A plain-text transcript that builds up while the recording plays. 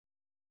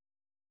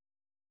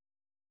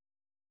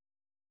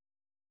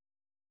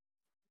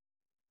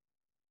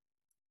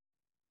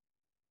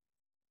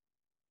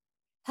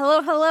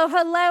Hello, hello,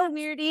 hello,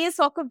 Weirdies.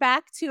 Welcome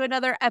back to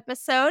another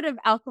episode of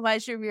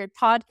Alchemize Your Weird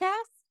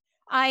podcast.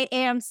 I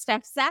am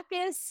Steph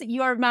Zakis,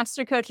 your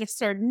master coach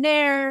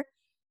extraordinaire,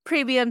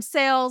 premium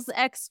sales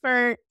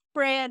expert,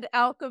 brand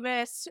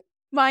alchemist,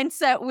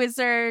 mindset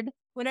wizard,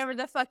 whatever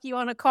the fuck you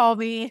want to call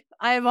me.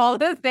 I am all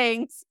the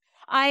things.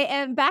 I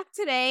am back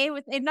today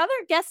with another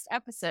guest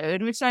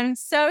episode, which I'm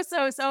so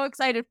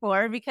excited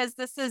for because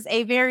this is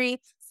a very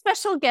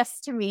special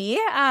guest to me.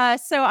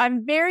 So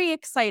I'm very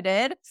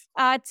excited.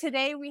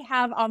 Today we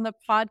have on the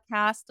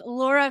podcast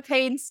Laura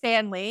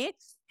Payne-Stanley,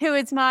 who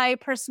is my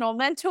personal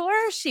mentor.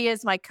 She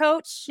is my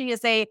coach. She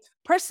is a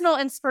personal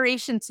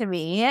inspiration to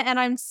me. And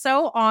I'm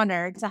so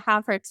honored to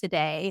have her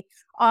today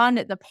on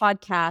the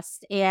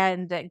podcast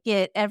and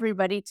get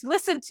everybody to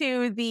listen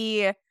to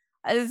the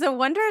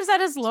wonders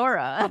that is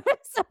Laura.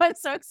 So I'm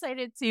so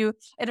excited to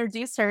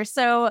introduce her.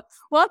 So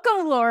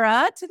welcome,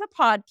 Laura, to the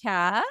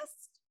podcast.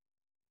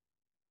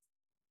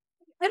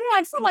 I don't know,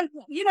 I feel like,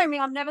 you know me,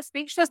 I'm never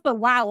speechless, but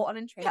wow, what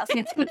an intro. That's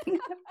the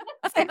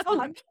I'm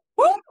like,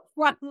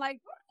 I'm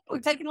like, we're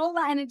taking all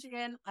that energy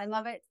in. I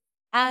love it.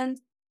 And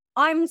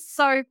I'm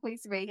so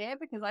pleased to be here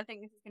because I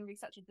think this is going to be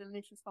such a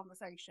delicious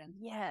conversation.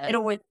 Yeah. It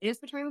always is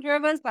between the two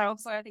of us, but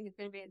also I think it's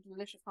going to be a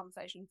delicious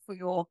conversation for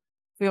your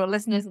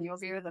listeners and your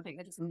viewers. I think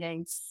they're just going to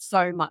gain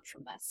so much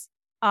from this.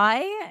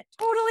 I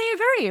totally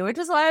agree, which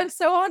is why I'm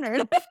so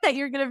honored that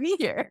you're going to be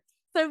here.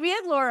 So me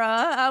and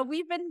Laura,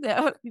 we've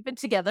been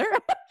together.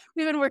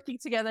 We've been working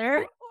together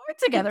or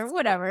together,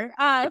 whatever,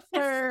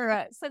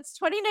 for since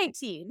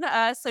 2019.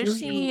 So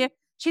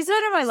she's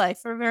been in my life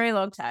for a very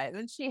long time,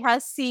 and she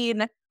has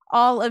seen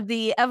all of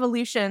the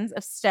evolutions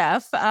of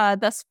Steph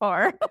thus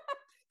far.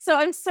 So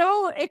I'm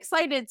so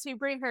excited to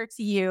bring her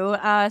to you,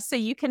 so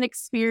you can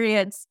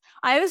experience.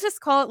 I always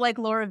just call it like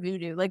Laura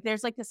Voodoo. Like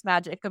there's like this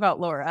magic about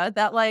Laura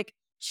that like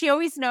she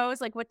always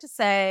knows like what to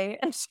say,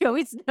 and she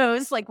always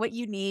knows like what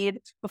you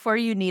need before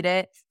you need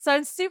it. So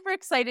I'm super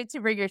excited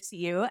to bring her to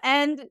you.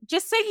 And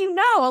just so you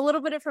know a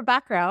little bit of her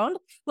background,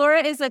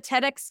 Laura is a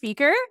TEDx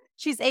speaker.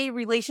 She's a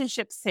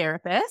relationships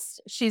therapist.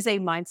 She's a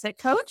mindset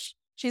coach.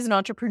 She's an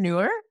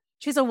entrepreneur.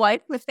 She's a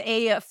wife with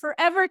a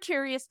forever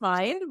curious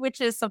mind, which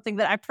is something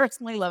that I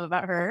personally love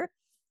about her.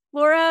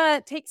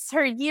 Laura takes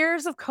her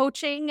years of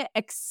coaching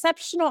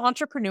exceptional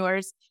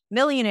entrepreneurs,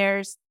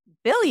 millionaires,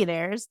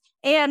 billionaires,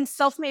 and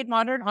self-made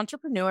modern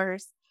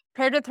entrepreneurs,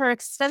 paired with her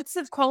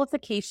extensive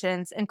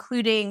qualifications,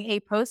 including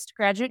a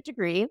postgraduate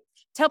degree,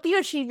 to help you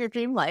achieve your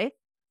dream life.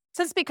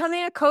 Since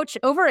becoming a coach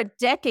over a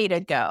decade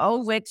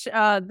ago, which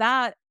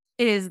that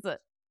is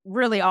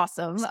really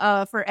awesome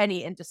for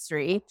any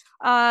industry,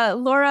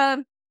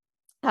 Laura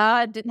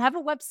didn't have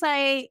a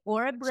website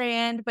or a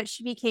brand, but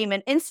she became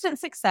an instant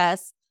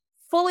success,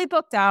 fully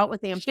booked out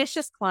with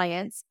ambitious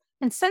clients.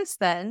 And since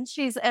then,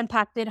 she's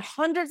impacted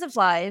hundreds of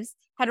lives,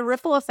 had a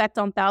ripple effect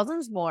on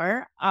thousands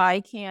more.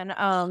 I can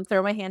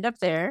throw my hand up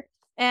there.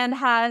 And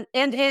has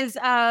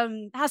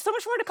so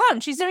much more to come.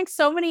 She's doing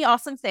so many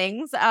awesome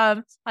things.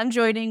 I'm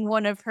joining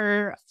one of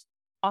her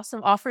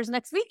awesome offers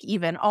next week,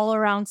 even all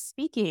around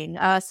speaking,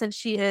 since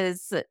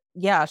she's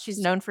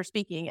known for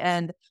speaking.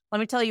 And let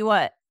me tell you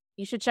what,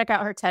 you should check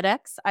out her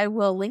TEDx. I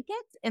will link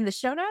it in the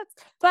show notes.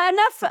 But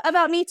enough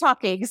about me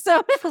talking.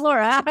 So,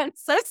 Laura, I'm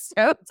so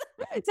stoked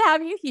to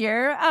have you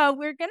here.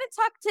 We're going to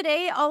talk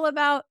today all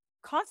about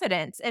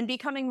confidence and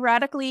becoming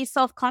radically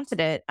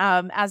self-confident,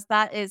 as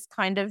that is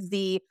kind of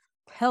the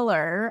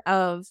pillar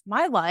of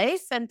my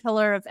life and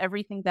pillar of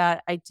everything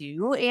that I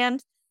do,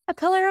 and a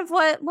pillar of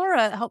what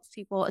Laura helps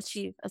people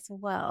achieve as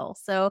well.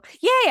 So,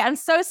 yay, I'm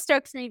so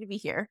stoked for you to be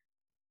here.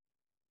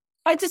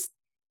 I feel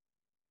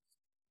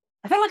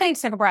like I need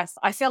to take a breath.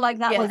 I feel like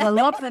that was a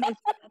lot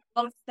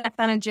of Steph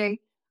energy.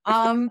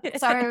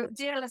 So,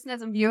 dear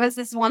listeners and viewers,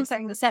 this is one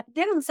thing that Steph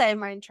didn't say in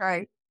my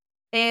intro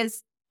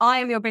is I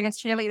am your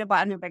biggest cheerleader, but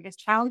I'm your biggest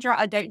challenger.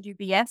 I don't do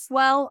BS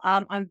well.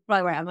 I'm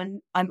great.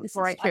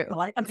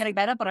 I'm getting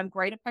better, but I'm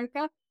great at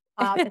poker.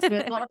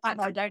 It's not a fact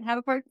that I don't have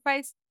a poker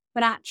face,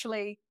 but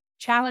actually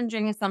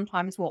challenging is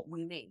sometimes what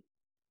we need.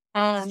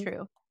 That's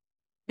true.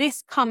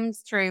 This comes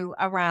through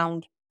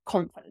around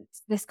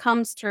confidence. This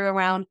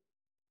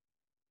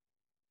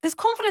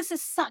confidence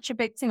is such a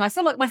big thing. I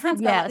feel like my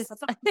friends go like this.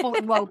 It's like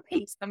a world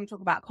peace when we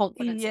talk about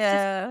confidence.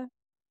 Yeah. It's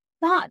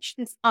such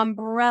this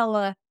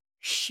umbrella,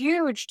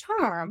 huge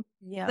term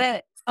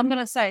that I'm going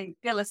to say,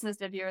 dear listeners,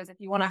 dear viewers, if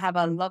you want to have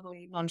a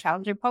lovely,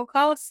 non-challenging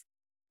podcast,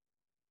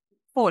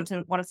 forward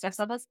to one of Steph's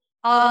others.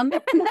 Sounding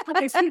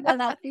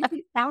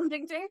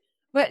too.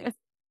 But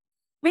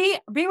be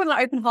with an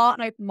open heart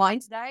and open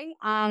mind today,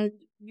 and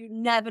you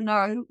never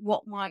know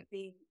what might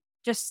be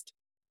just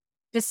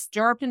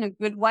disturbed in a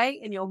good way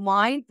in your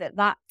mind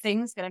that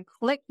thing's going to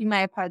click. You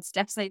may have heard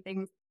Steph say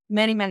things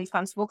many, many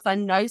times before, because I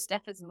know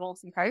Steph is an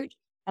awesome coach.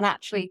 And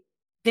actually,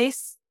 the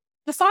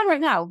sign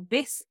right now,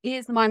 this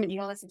is the moment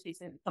you're going to listen to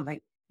something.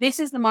 This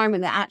is the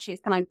moment that actually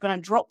is kind of going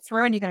to drop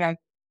through and you're going to go,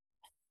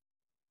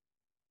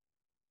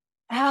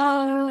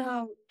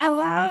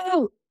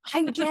 oh,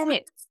 I get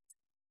it.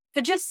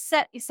 So just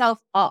set yourself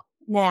up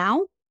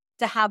now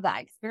to have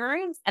that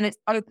experience, and it's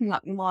opening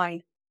up your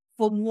mind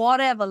for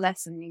whatever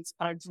lesson needs to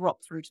kind of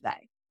drop through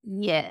today.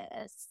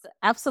 Yes,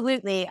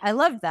 absolutely. I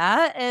love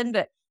that.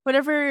 And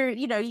whenever,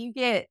 you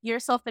get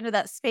yourself into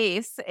that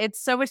space,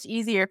 it's so much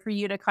easier for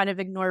you to kind of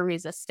ignore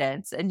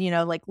resistance and,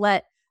 like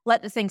let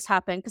the things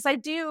happen. Because I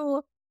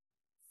do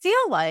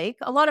feel like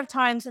a lot of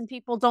times when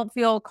people don't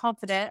feel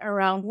confident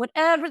around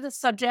whatever the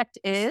subject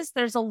is,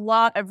 there's a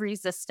lot of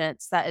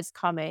resistance that is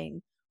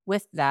coming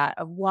with that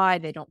of why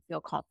they don't feel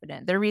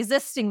confident. They're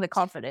resisting the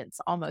confidence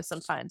almost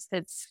sometimes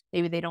because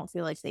maybe they don't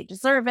feel like they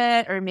deserve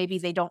it, or maybe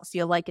they don't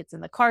feel like it's in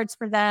the cards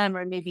for them,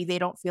 or maybe they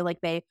don't feel like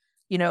they,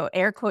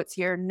 air quotes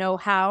here, know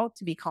how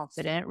to be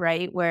confident,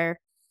 right? Where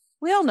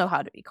we all know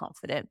how to be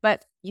confident,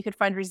 but you could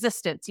find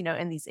resistance,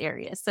 in these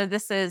areas. So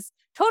this is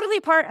totally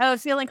part of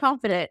feeling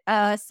confident.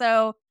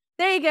 So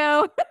there you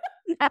go.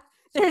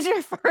 There's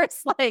your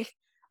first,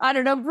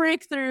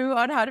 breakthrough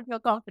on how to feel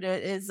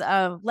confident is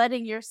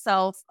letting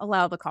yourself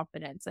allow the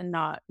confidence and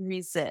not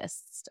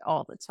resist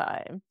all the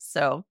time.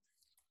 So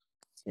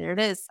there it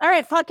is. All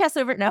right, podcast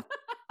over now.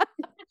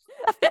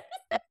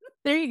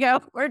 There you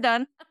go. We're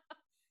done.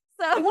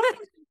 So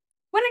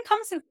when it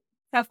comes to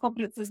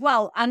self-confidence as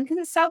well, and because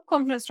it's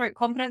self-confidence,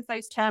 confidence,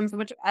 those terms,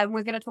 which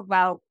we're going to talk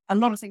about a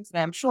lot of things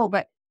today, I'm sure,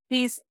 but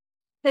there's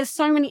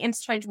so many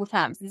interchangeable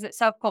terms. Is it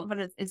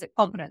self-confidence? Is it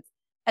confidence?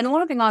 And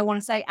one thing I want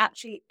to say,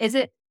 actually, is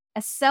it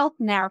a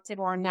self-narrative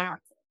or a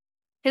narrative?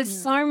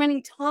 Because so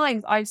many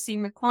times I've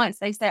seen with clients,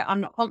 they say,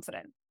 I'm not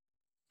confident.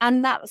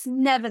 And that's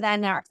never their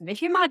narrative.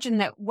 If you imagine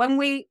that when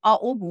we are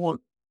all born,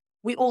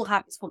 we all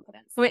have this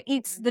confidence. So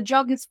the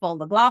jug is full,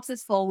 the glass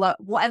is full,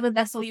 whatever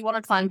vessel you want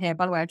to climb here.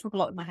 By the way, I talk a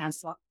lot with my hands.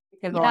 So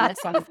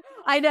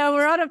I know,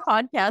 we're on a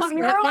podcast.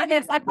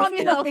 I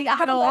probably don't think I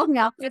had a long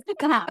enough.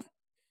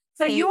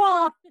 So you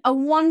are a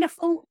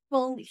wonderful,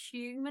 full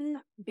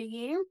human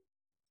being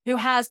who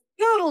has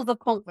oodles of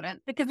confidence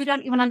because we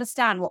don't even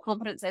understand what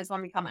confidence is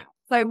when we come out.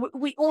 So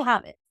we all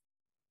have it.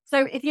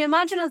 So if you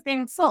imagine us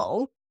being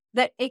full,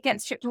 that it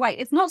gets chipped away.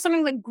 It's not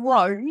something that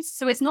grows.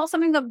 So it's not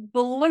something that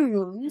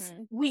balloons.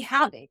 We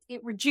have it.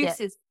 It reduces.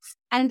 Yes.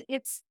 And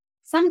it's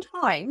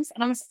sometimes,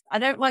 and I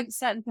don't like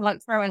certain things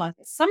like throwing like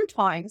this,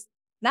 sometimes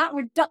that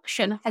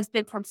reduction has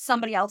been from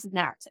somebody else's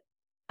narrative.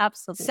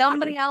 Absolutely.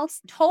 Somebody else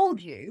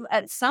told you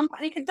at some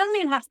point, it doesn't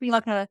even have to be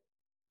like a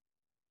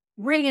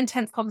really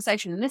intense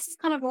conversation. And this is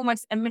kind of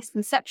almost a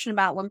misconception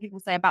about when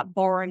people say about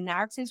borrowing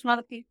narratives from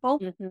other people.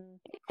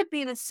 It could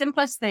be the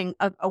simplest thing,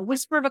 a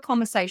whisper of a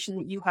conversation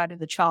that you heard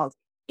as a child.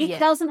 It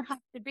doesn't have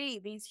to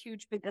be these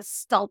huge, big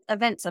adult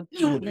events of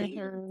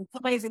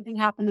amazing thing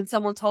happened and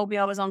someone told me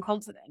I was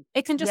unconfident.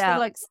 It can just be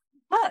like,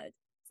 heard.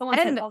 Someone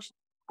said,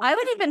 I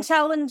would even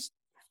challenge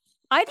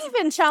I'd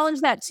even challenge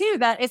that too,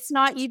 that it's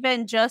not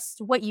even just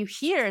what you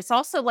hear. It's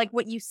also like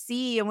what you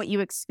see and what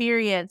you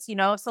experience,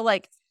 So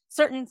like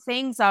certain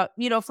things out,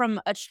 from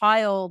a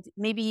child,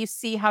 maybe you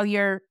see how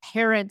your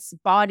parents'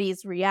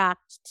 bodies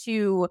react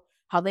to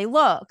how they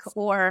look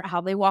or how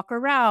they walk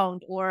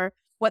around or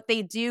what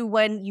they do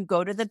when you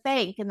go to the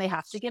bank and they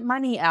have to get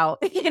money out,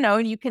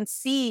 and you can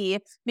see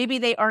maybe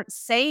they aren't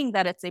saying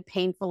that it's a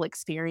painful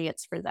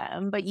experience for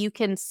them, but you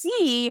can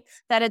see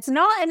that it's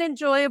not an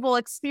enjoyable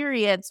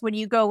experience when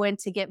you go in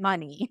to get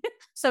money.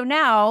 So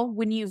now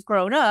when you've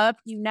grown up,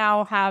 you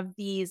now have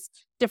these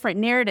different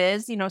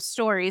narratives,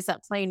 stories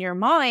that play in your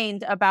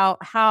mind about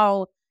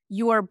how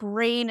your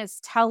brain is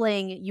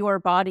telling your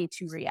body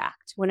to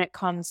react when it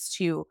comes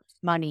to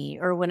money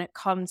or when it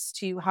comes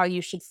to how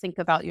you should think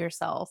about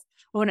yourself,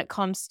 or when it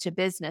comes to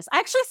business. I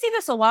actually see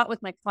this a lot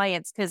with my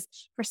clients because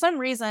for some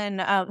reason,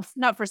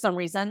 not for some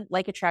reason,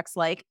 like attracts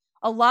like,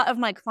 a lot of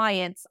my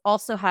clients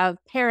also have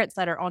parents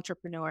that are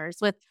entrepreneurs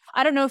with,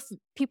 I don't know if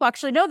people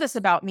actually know this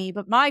about me,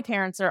 but my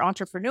parents are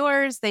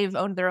entrepreneurs. They've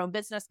owned their own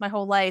business my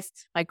whole life.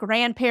 My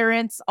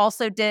grandparents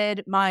also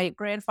did. My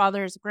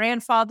grandfather's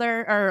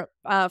grandfather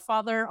or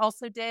father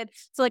also did.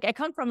 So like I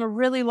come from a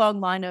really long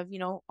line of,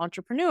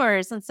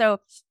 entrepreneurs. And so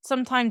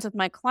sometimes with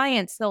my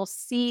clients, they'll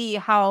see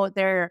how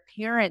their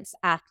parents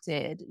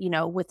acted,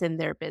 within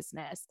their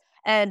business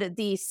and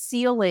the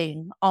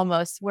ceiling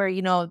almost where,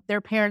 their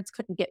parents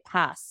couldn't get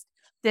past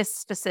this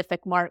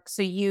specific mark.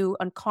 So you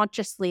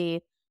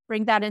unconsciously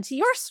bring that into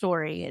your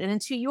story and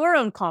into your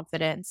own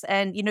confidence.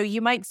 And,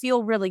 you might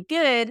feel really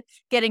good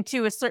getting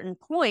to a certain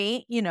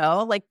point,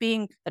 like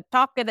being the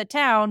talk of the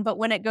town. But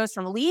when it goes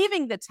from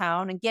leaving the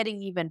town and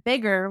getting even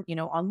bigger,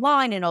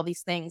 online and all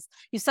these things,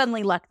 you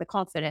suddenly lack the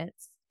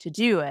confidence to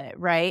do it.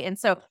 Right. And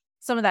so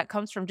some of that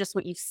comes from just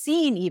what you've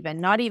seen,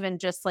 even not even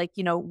just like,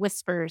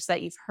 whispers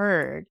that you've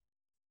heard.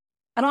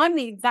 And I'm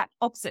the exact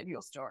opposite of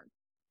your story.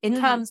 In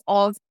terms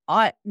of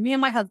me and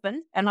my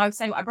husband, and I would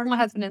say I bring my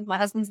husband in. My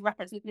husband's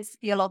referenced with Mr.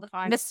 P all the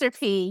time. Mr.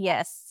 P,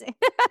 yes.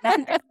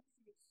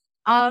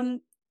 So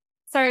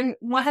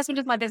my husband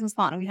is my business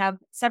partner. We have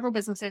several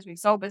businesses. We've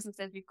sold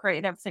businesses. We've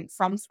created everything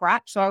from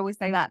scratch. So I always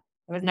say that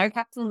there was no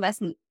capital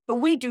investment, but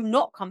we do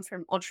not come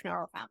from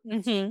entrepreneurial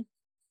families.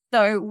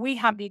 So we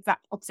have the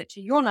exact opposite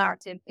to your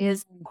narrative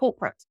is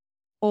corporate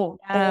or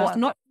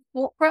not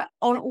corporate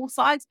on all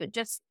sides, but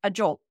just a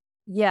job.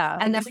 Yeah.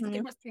 And there's a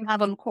difference between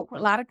having a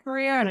corporate ladder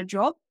career and a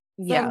job.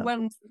 So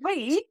when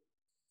we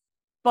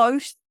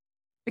both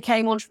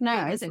became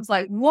entrepreneurs, it was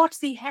like, what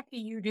the heck are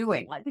you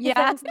doing? Like,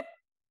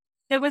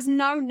 there was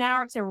no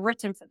narrative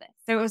written for this.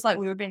 So it was like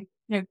we were being,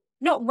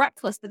 not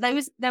reckless, but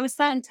there was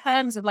certain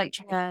terms of like,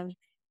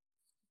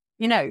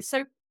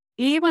 so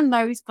even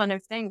those kind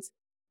of things,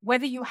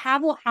 whether you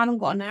have or haven't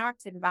got a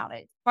narrative about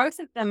it, both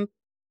of them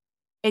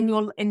in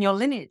your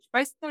lineage,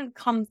 both of them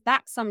comes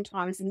back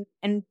sometimes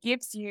and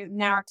gives you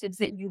narratives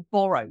that you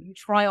borrow, you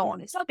try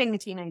on. It's like being a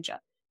teenager.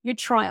 You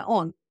try it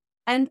on.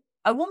 And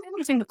I want people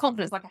to think of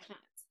confidence like a hat.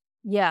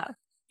 Yeah.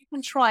 You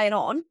can try it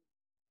on.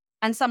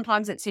 And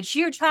sometimes it's a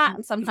huge hat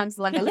and sometimes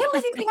like a little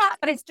bitty hat,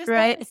 but it's just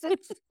right.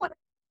 But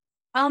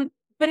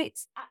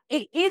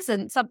it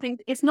isn't something,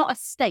 it's not a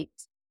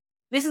state.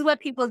 This is where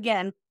people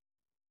again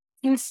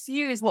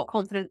confuse what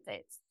confidence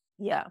is.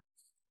 Yeah.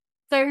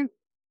 So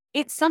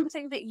it's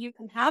something that you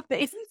can have, but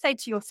if you say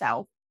to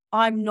yourself,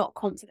 I'm not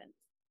confident,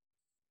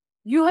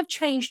 you have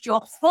changed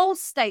your whole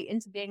state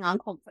into being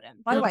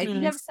unconfident. By the way, if you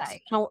never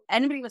say,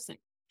 anybody listening,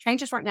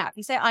 change this right now. If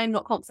you say, I am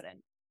not confident,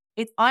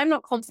 it's I'm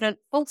not confident,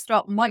 full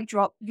stop, mic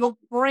drop, your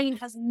brain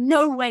has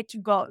nowhere to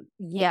go.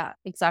 Yeah,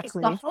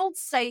 exactly. It's the whole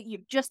state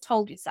you've just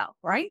told yourself,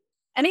 right?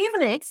 And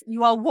even if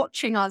you are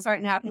watching us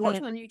right now, if you're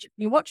watching on YouTube,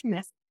 you're watching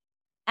this,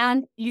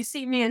 and you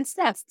see me and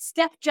Steph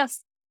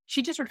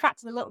she just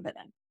retracted a little bit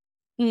then.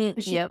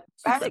 Yep.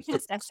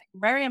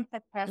 Very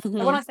empathetic. So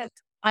when I said,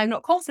 I'm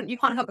not confident, you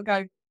can't help but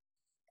go,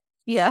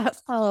 yeah.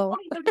 Oh.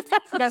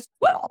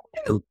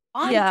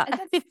 Yeah.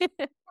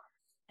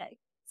 Okay.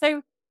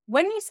 So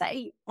when you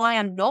say, I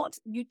am not,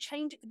 you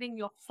change it to being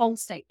your whole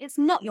state. It's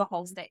not your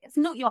whole state. It's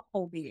not your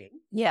whole being.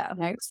 Yeah.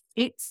 No,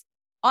 it's,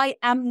 I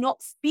am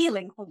not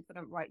feeling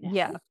confident right now.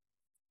 Yeah.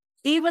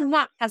 Even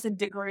that has a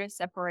degree of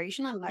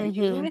separation. I know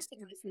you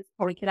listeners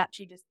probably could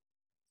actually just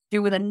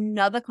do with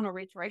another kind of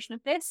reiteration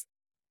of this.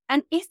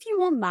 And if you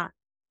want that,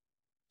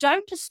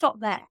 don't just stop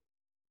there.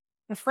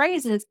 The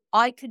phrase is,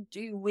 I could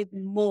do with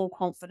more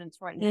confidence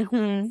right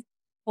now.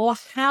 Or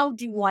how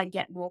do I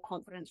get more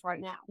confidence right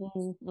now?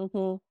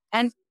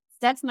 And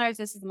Steph knows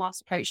this is a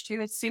master coach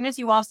too. As soon as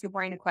you ask your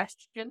brain a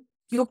question,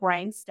 your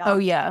brain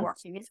starts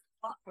working. It's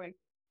going,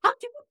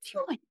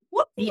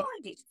 what do I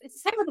do? It's the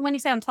same with when you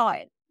say I'm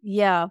tired.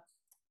 Yeah.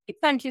 Keep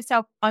saying to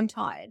yourself, I'm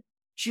tired.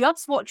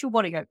 Just watch your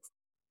body go.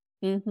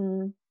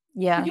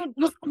 Yeah.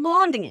 You're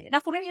commanding it.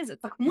 That's what it is.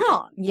 It's a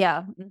command.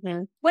 Yeah.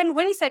 When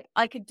you say,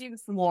 I could do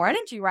with some more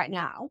energy right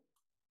now,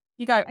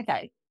 you go,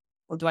 okay,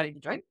 well, do I need to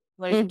drink?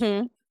 What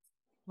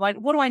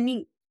do I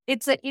need?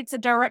 It's a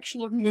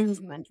direction of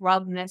movement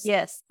rather than this.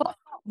 Yes.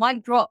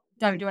 Mic drop,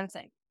 don't do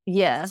anything.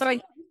 Yeah. So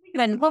I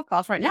can end the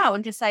podcast right now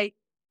and just say,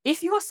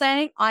 if you're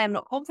saying I am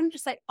not confident,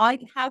 just say,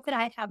 how could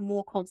I have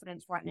more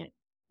confidence right now?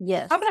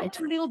 Yes. How could I have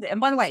a little bit?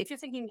 And by the way, if you're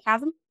thinking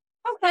chasm,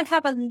 how could I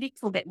have a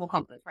little bit more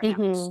confidence right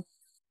now?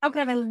 How could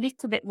I have a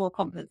little bit more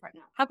confidence right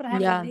now? How could I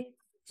have a little bit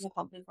more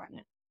confidence right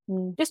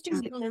now? Just do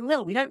little and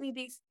little. We don't need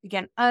these,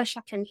 again,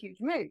 earth-shattering huge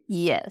moves.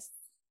 Yes.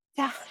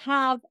 To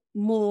have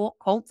more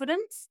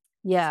confidence.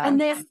 Yeah. And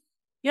then,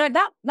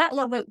 that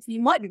little bit,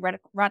 you might be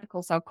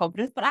radical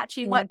self-confidence, but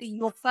actually it might be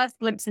your first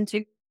glimpse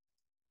into,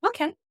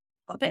 okay,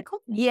 got a bit of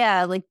confidence.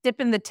 Yeah, like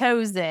dipping the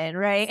toes in,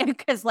 right?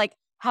 Because like,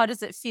 how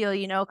does it feel,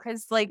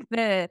 because like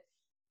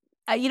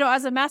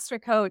as a master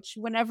coach,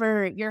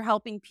 whenever you're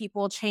helping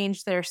people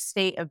change their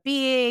state of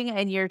being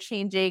and you're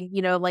changing,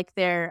 like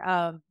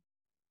their,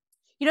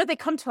 they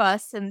come to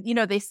us and,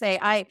 they say,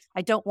 I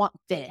don't want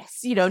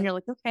this, and you're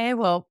like, okay,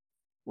 well,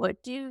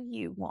 what do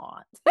you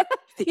want?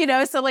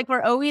 So like,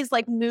 we're always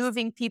like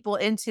moving people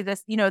into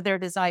this, their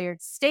desired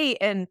state.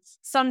 And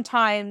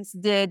sometimes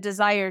the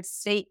desired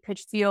state could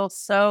feel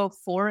so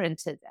foreign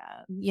to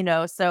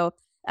them, so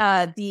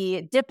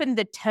the dipping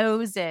the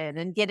toes in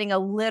and getting a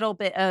little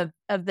bit of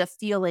the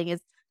feeling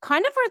is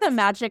kind of where the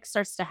magic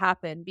starts to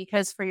happen,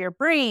 because for your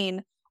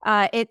brain,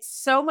 it's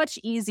so much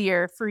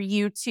easier for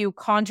you to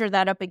conjure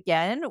that up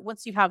again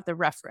once you have the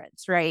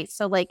reference, right?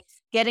 So like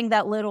getting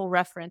that little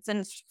reference.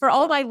 And for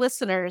all my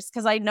listeners,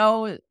 because I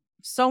know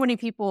so many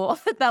people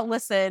that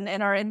listen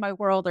and are in my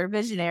world are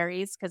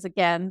visionaries, because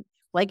again,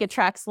 like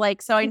attracts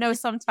like. So I know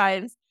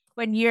sometimes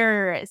when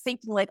you're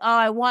thinking like, oh,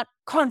 I want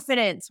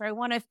confidence, or I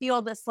want to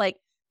feel this like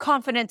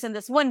confidence in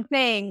this one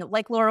thing,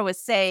 like Laura was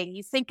saying,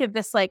 you think of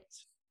this like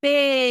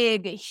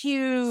big,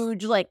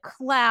 huge, like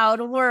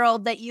cloud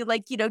world that you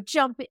like,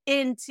 jump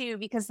into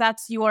because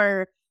that's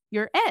your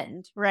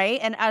end, right?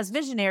 And as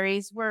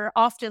visionaries, we're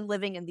often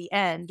living in the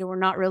end, and we're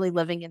not really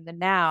living in the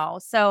now.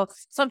 So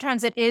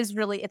sometimes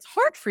it's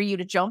hard for you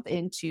to jump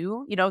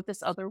into,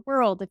 this other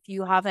world if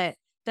you haven't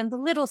done the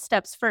little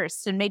steps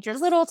first and made your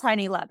little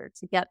tiny ladder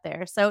to get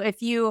there. So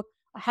if you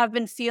have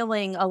been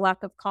feeling a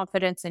lack of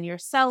confidence in your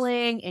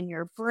selling, in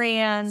your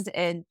brand,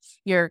 in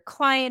your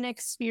client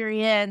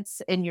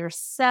experience, in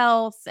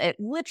yourself,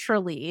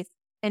 literally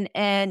in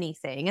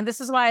anything. And this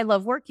is why I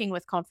love working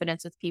with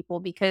confidence with people,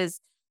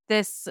 because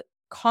this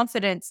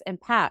confidence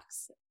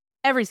impacts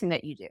everything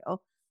that you do.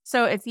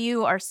 So if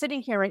you are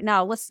sitting here right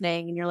now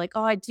listening and you're like,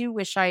 oh, I do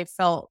wish I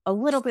felt a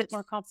little bit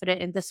more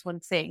confident in this one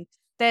thing,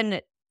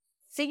 then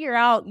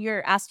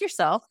ask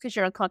yourself, because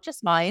your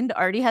unconscious mind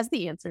already has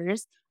the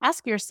answers.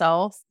 Ask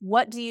yourself,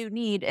 what do you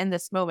need in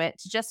this moment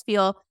to just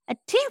feel a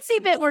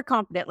teensy bit more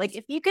confident? Like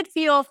if you could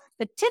feel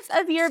the tip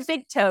of your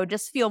big toe,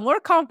 just feel more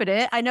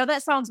confident. I know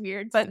that sounds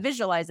weird, but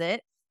visualize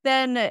it.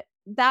 Then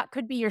that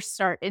could be your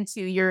start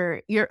into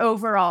your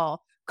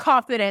overall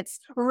confidence,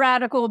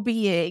 radical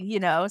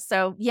being,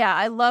 So yeah,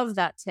 I love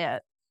that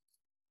tip.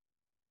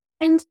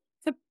 And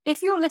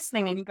if you're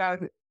listening and you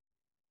go,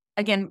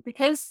 again,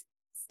 because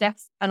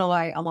Steph and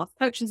I are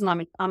coaches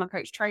and I'm a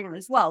coach trainer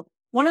as well,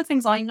 one of the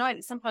things I know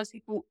is sometimes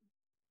people,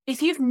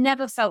 if you've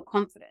never felt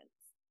confident,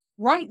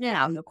 right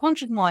now, your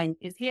conscious mind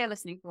is here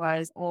listening to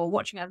us or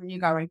watching us and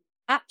you're going,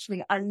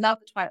 actually, I love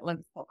the title of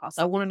this podcast.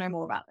 I want to know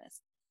more about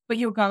this. But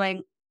you're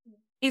going,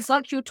 it's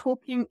like you're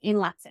talking in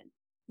Latin.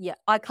 Yeah.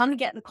 I kind of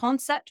get the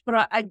concept,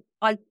 but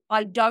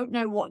I don't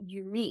know what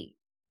you mean.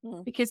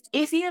 Because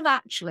if you've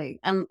actually,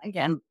 and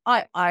again,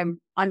 I'm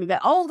a bit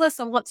older,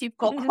 so once you've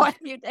got quite a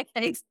few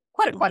decades,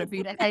 quite a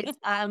few decades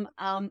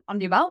under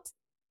your belt,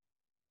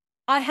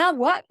 I have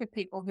worked with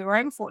people who are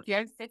over 40,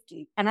 over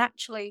 50, and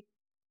actually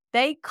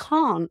they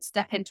can't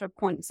step into a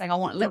point saying, I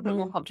want a little bit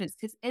more confidence,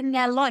 because in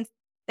their life,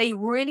 they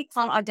really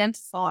can't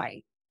identify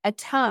a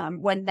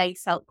term when they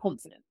felt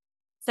confident.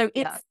 So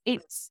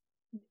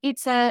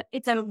it's a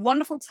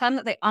wonderful term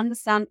that they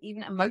understand,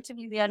 even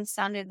emotively, they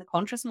understand it in the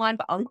conscious mind,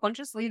 but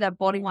unconsciously, their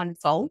body, mind, and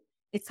soul,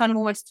 it's kind of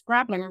almost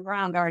scrabbling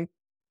around going,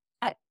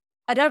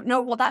 I don't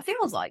know what that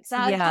feels like. So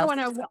I don't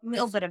know what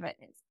little bit of it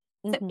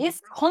is. So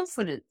if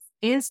confidence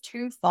is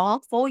too far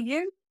for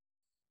you,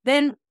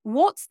 then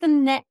what's the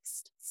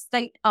next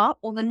state up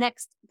or the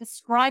next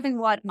describing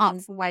word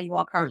up from where you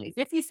are currently?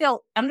 If you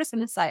feel, I'm just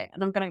going to say it,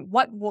 and I'm going to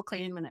wipe the wall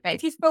clean in a minute, but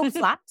if you feel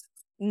flat,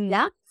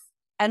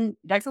 and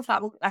don't feel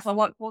flat, that's why I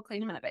wipe the wall clean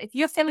in a minute, but if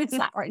you're feeling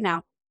flat right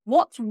now,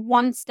 what's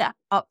one step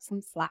up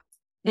from flat?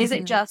 Is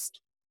it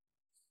just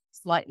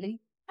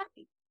slightly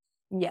happy?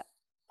 Yeah.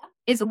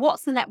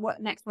 What's the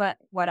next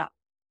word up?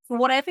 For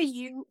whatever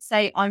you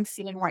say I'm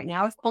feeling right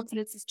now, if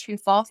confidence is too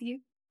far for you,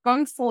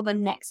 going for the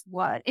next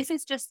word. If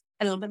it's just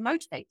a little bit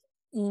motivated.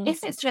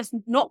 If it's just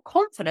not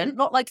confident,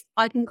 not like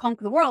I can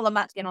conquer the world, I'm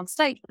about to get on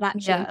stage, but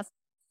actually, I'm just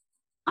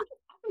happy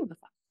with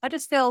that. I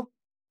just feel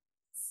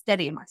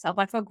steady in myself.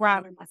 I feel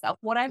grounded in myself.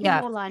 Whatever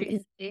your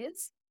line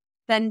is,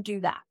 then do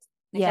that.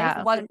 Okay?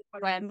 Yeah.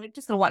 We're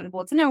just going to wipe the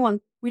board. So no one,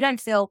 we don't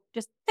feel,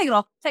 just take it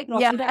off.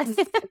 Yeah.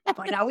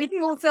 Right now, we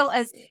all feel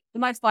as the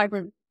most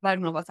vibrant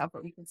version of ourselves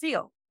that we can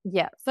feel.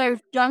 Yeah. So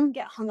don't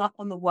get hung up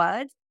on the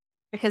word,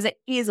 because it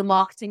is a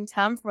marketing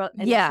term for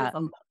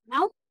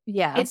now.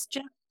 Yeah. It's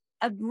just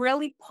a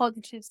really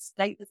positive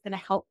state that's going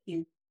to help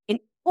you in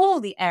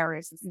all the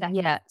areas of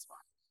that.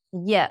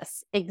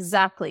 Yes,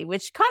 exactly.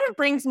 Which kind of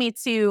brings me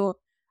to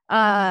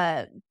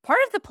part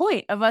of the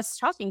point of us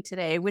talking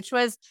today, which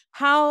was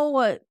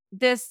how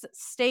this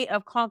state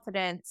of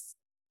confidence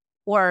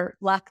or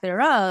lack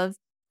thereof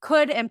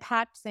could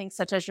impact things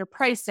such as your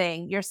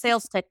pricing, your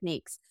sales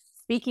techniques,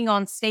 speaking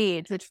on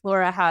stage, which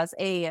Laura has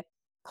a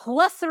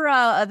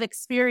plethora of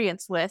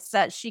experience with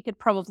that she could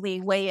probably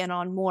weigh in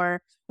on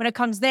more when it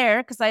comes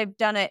there, because I've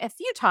done it a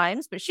few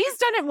times, but she's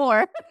done it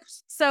more.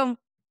 So,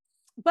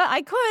 but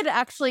I could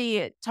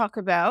actually talk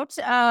about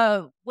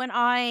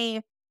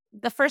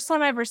the first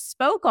time I ever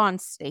spoke on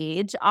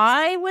stage,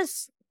 I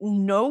was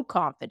no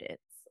confidence.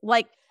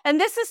 And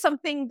this is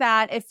something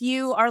that if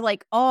you are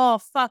like, oh,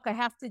 fuck, I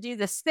have to do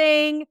this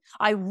thing.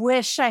 I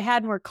wish I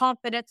had more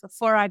confidence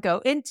before I go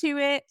into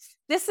it.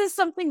 This is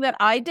something that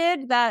I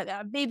did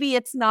that maybe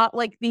it's not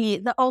like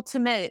the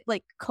ultimate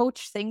like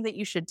coach thing that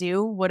you should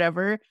do,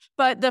 whatever.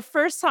 But the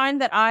first time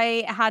that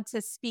I had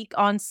to speak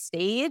on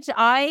stage,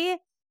 I'm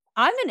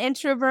an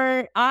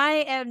introvert.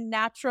 I am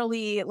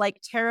naturally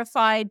like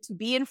terrified to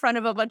be in front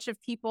of a bunch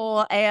of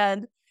people,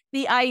 and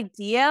the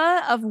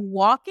idea of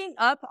walking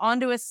up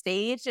onto a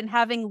stage and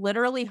having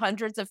literally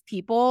hundreds of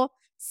people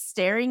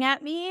staring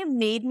at me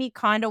made me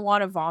kind of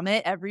want to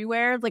vomit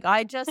everywhere. Like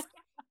I just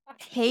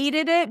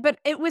hated it, but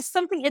it was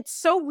something, it's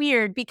so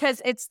weird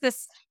because it's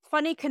this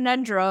funny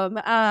conundrum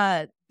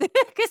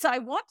because I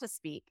want to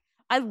speak.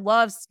 I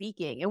love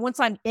speaking. And once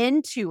I'm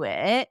into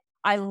it,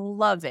 I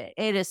love it.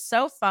 It is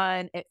so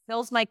fun. It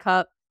fills my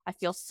cup. I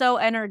feel so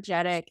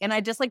energetic and I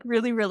just like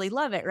really, really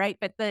love it. Right.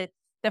 But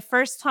the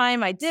first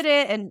time I did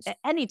it, and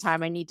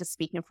anytime I need to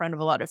speak in front of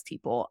a lot of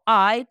people,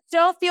 I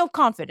don't feel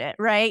confident,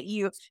 right?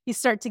 You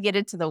start to get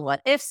into the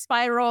what if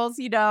spirals,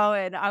 and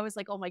I was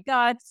like, oh my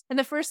God. And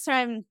the first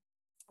time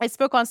I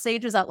spoke on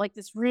stage was at like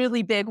this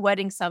really big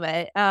wedding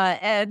summit.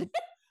 And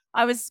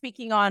I was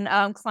speaking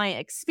on client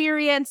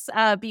experience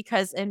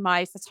because in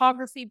my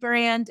photography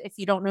brand, if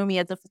you don't know me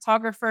as a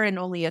photographer and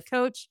only a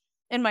coach,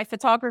 in my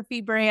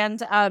photography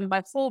brand,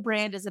 my full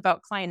brand is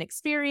about client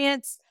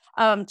experience.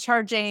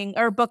 Charging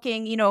or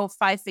booking,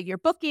 5-figure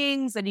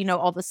bookings and,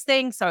 all this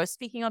thing. So I was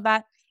speaking on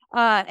that.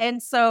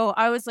 And so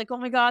I was like, oh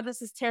my God,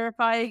 this is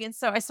terrifying. And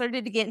so I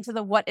started to get into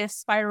the what if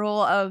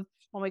spiral of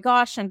oh my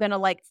gosh, I'm going to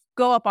like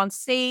go up on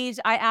stage.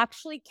 I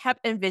actually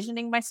kept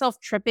envisioning myself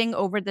tripping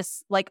over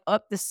this, like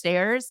up the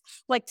stairs,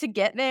 like to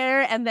get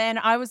there. And then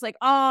I was like,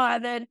 oh,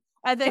 and then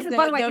By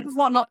the way, this is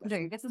what not to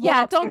do. This is what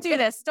yeah, not to don't do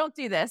this. Don't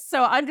do this.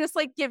 So I'm just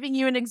like giving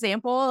you an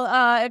example.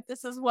 If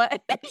this is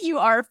what you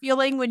are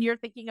feeling when you're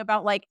thinking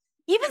about like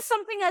even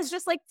something as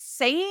just like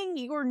saying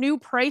your new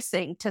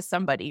pricing to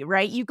somebody,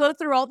 right? You go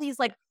through all these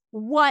like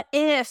what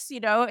ifs,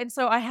 you know? And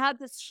so I had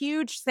this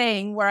huge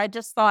thing where I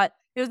just thought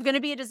it was going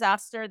to be a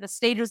disaster. The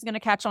stage was going to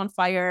catch on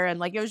fire and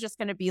like it was just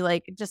going to be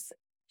like just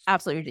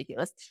absolutely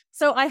ridiculous.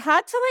 So I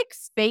had to like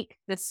fake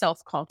this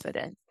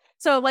self-confidence.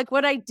 So like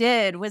what I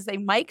did was they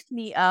mic'd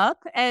me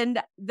up and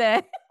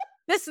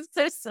this is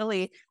so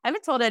silly. I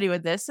haven't told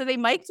anyone this. So they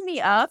mic'd me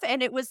up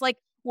and it was like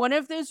one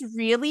of those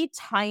really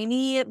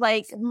tiny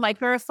like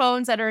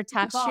microphones that are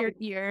attached to your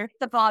ear.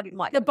 The Barbie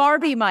mic. The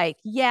Barbie mic.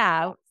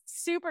 Yeah.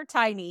 Super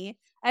tiny.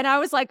 And I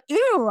was like,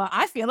 ooh,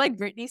 I feel like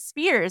Britney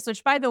Spears,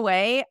 which by the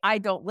way, I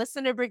don't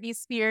listen to Britney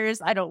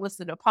Spears. I don't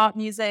listen to pop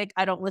music.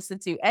 I don't listen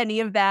to any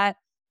of that.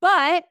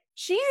 But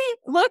she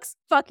looks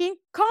fucking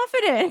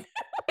confident.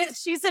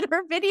 She's in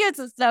her videos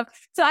and stuff.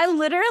 So I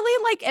literally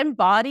like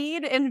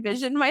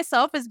envisioned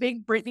myself as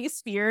being Britney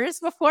Spears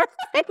before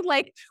I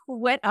like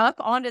went up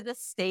onto the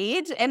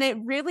stage. And it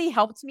really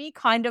helped me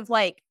kind of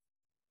like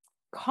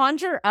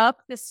conjure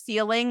up this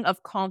feeling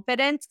of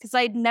confidence because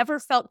I'd never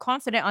felt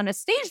confident on a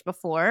stage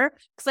before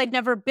because I'd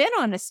never been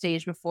on a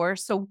stage before.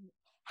 So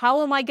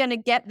how am I going to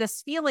get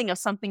this feeling of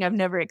something I've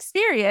never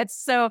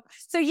experienced? So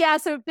yeah,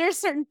 so there's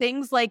certain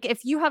things like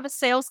if you have a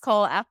sales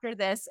call after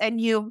this and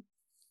you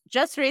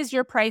just raise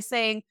your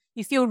pricing,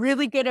 you feel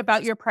really good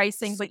about your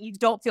pricing, but you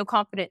don't feel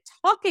confident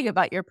talking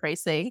about your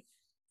pricing.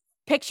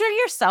 Picture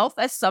yourself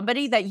as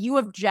somebody that you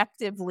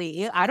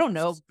objectively, I don't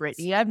know,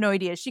 Brittany, I have no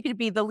idea. She could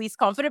be the least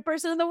confident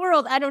person in the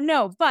world. I don't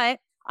know, but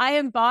I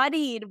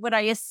embodied what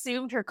I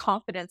assumed her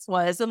confidence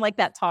was in like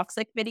that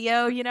toxic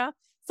video, you know?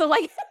 So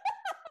like,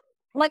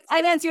 like I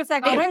answer your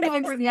second.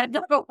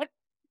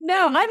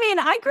 No, I mean,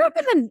 I grew up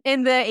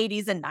in the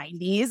 80s and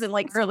 90s and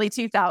like early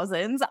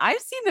 2000s.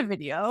 I've seen the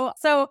video.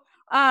 So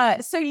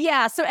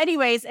yeah. So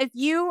anyways, if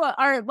you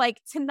are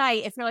like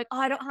tonight, if you're like, oh,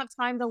 I don't have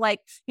time to like,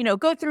 you know,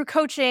 go through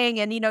coaching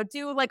and, you know,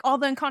 do like all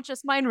the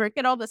unconscious mind work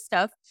and all this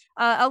stuff,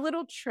 a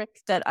little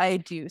trick that I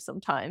do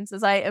sometimes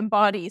is I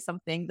embody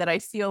something that I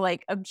feel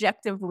like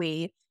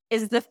objectively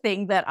is the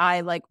thing that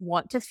I like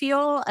want to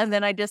feel. And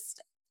then I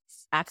just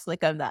act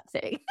like I'm that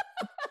thing.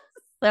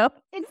 So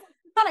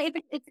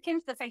it's akin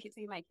to the fake it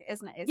till you make it,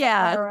 isn't it?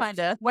 Yeah, kind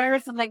of. Where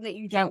is something that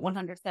you don't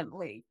 100%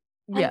 believe?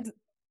 Yeah.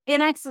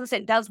 In essence,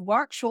 it does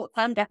work short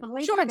term,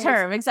 definitely. Short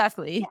term,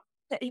 exactly.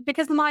 Yeah.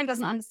 Because the mind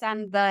doesn't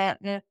understand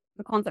the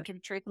concept of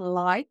truth and a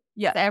lie.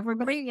 Yeah. So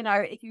everybody, you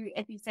know, if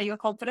you say you're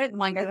confident, the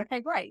mind goes,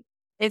 okay, great.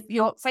 If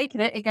you're faking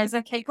it, it goes,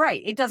 okay,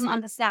 great. It doesn't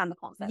understand the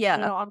concept. Yeah.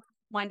 You know, our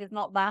mind is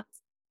not that.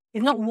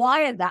 It's not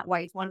wired that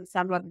way to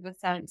understand whether you're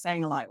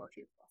saying a lie or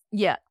truth.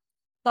 Yeah.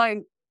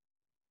 So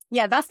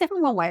yeah, that's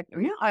definitely one way of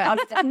doing it. I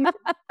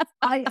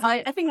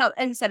think that,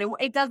 and said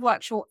it does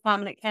work short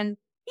term, and it can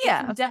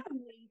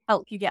definitely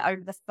help you get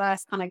over the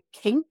first kind of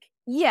kink.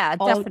 Yeah,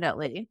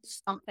 definitely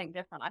something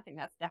different. I think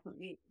that's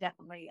definitely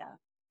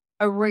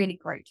a really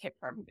great tip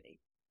for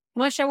everybody.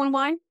 Can I share one of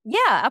mine? Yeah,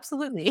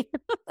 absolutely.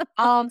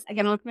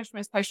 Again, I'm a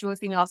commissioner's post. You've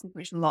been asking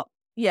permission a lot.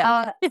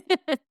 Yeah.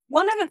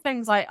 One of the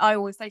things I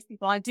always say to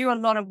people, I do a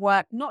lot of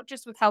work, not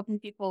just with helping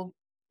people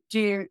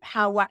work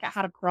out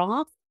how to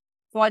craft.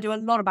 So I do a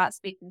lot about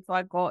speaking. So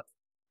I've got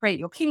Create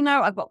Your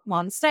Keynote, I've got Come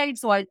On Stage,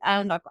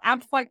 and I've got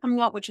Amplify coming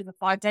up, which is a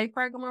 5-day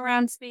program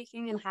around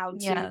speaking and how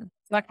to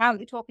like how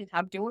you're talking,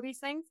 how to do all these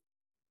things.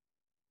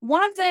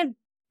 One of the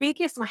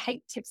biggest, and I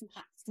hate tips and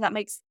hacks,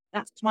 because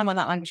that's to my mind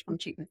that language kind of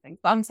cheapens things.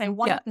 But I'm saying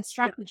one of the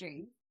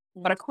strategies,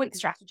 but a quick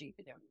strategy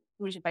for doing it,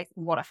 which is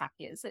basically what a hack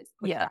is. It's a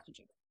quick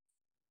strategy.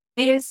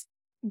 Is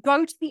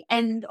go to the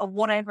end of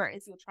whatever it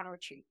is you're trying to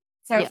achieve.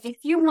 So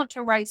if you want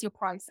to raise your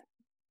pricing,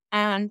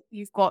 and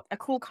you've got a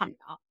call coming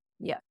up.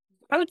 Yeah.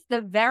 Go to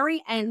the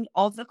very end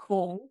of the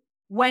call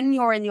when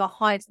you're in your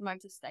highest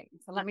motor state.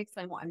 So let me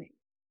explain what I mean.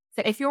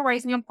 So if you're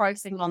raising your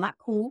pricing on that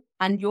call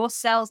and your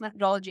sales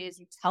methodology is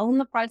you tell them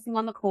the pricing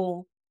on the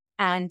call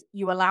and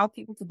you allow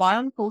people to buy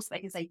on the call so they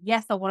can say,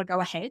 yes, I want to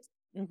go ahead.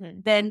 Mm-hmm.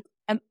 Then,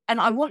 and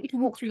I want you to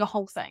walk through the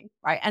whole thing,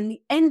 right? And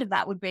the end of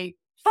that would be,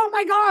 oh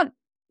my God,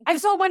 I've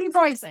sold my new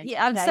pricing.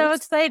 Yeah, I'm so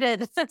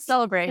excited. Let's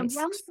celebrate. And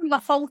run through the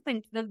whole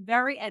thing to the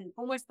very end,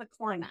 almost the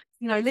climax.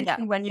 You know,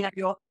 literally when you have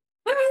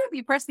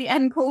you press the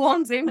end call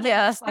on Zoom.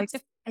 Yeah. Like,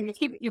 and you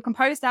keep your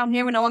composed down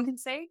here when no one can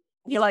see.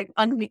 You're like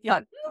underneath, you're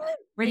like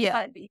really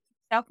excited, but you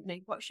self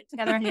me, got shit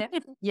together in here.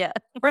 Yeah.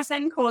 Press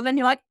end call, and then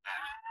you're like,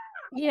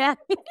 yeah.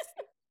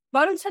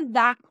 Go to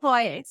that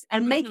place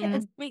and make it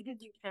as big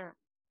as you can.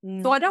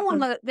 Mm-hmm. So I don't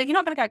want to. You're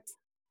not going to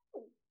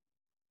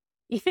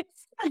go.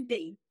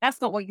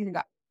 That's not what you can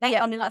go.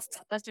 I mean, that's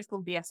just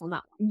called BS on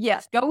that one.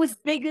 Yeah. Go as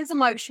big as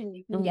emotion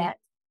you can get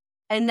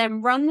and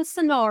then run the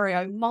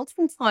scenario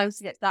multiple times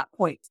to get to that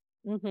point.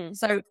 Mm-hmm.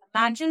 So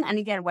imagine, and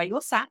again, where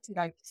you're sat, to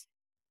go,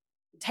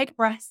 take a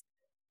breath,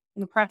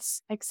 and the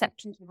press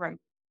accept into the room.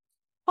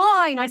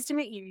 Hi, nice to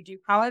meet you. You do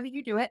however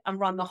you do it and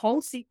run the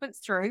whole sequence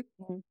through.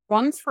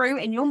 Run through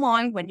in your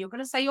mind when you're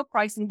going to say your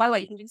pricing. By the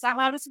way, you can do this out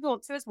loud as you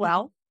want to as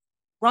well.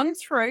 Run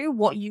through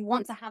what you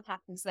want to have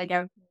happen. So they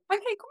go,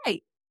 okay,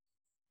 great.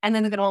 And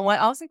then they're going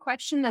to ask a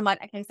question. They're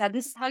like, okay, so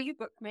this is how you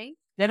book me.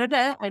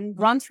 And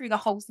run through the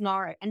whole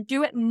scenario and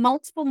do it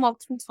multiple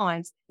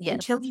times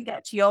until you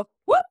get to your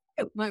whoop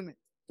moment.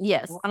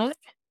 Yes. Run it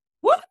again.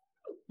 Whoop.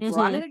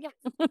 Run it again.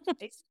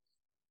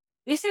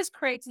 This is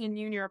creating a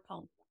new neural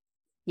pathway.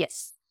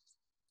 Yes.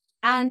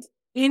 And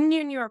in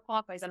new neural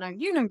pathways, I know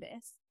you know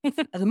this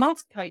as a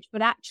master coach,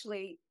 but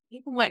actually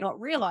people might not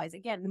realize,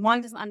 again, the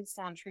mind doesn't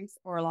understand truth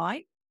or a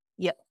lie.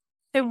 Yep.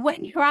 So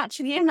when you're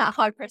actually in that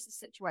high pressure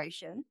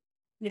situation,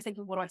 you're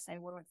thinking, what do I say?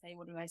 What do I say?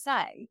 What do I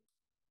say?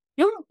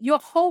 Your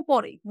whole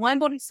body, mind,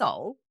 body,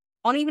 soul,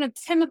 on even a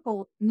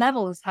chemical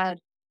level has had,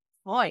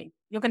 fine,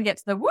 you're going to get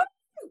to the whoop.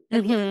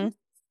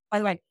 By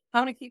the way,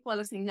 how many people are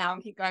listening now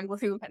and keep going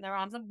woohoo and putting their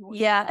arms up?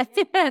 Yeah.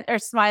 Or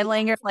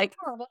smiling or like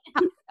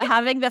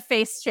having the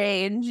face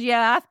change.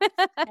 Yeah.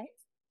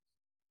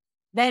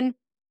 Then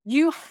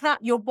your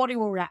body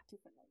will react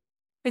differently.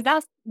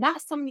 Because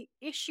that's some of the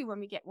issue when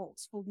we get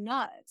what's called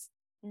nerves.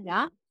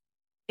 Yeah.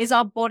 Is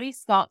our body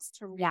starts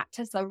to react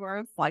as though we're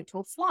in fight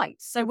or flight.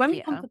 So when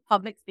we come to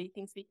public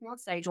speaking on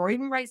stage, or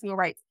even raising your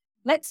rates,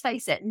 let's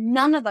face it,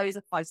 none of those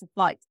are fight or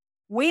flight.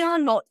 We are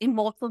not in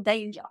mortal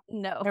danger.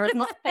 No. There is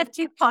not a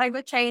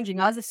climate changing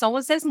us. If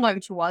someone says no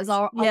to us,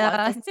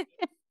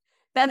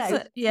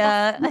 That's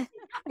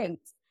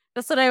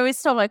what I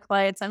always tell my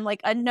clients. I'm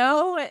like, a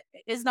no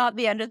is not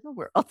the end of the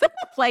world.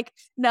 Like,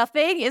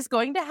 nothing is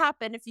going to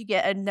happen if you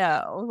get a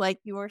no. Like,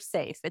 you are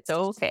safe. It's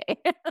okay.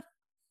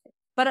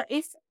 But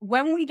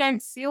when we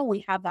don't feel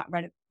we have that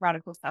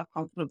radical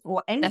self-confidence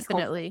or any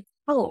definitely,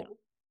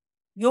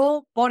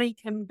 your body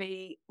can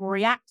be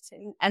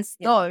reacting as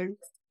though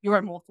you're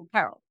in mortal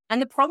peril.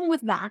 And the problem with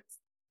that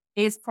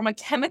is from a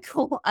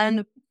chemical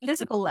and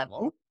physical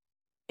level,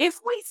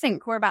 if we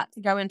think we're about to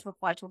go into a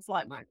fight or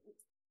flight mode,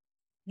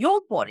 your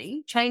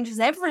body changes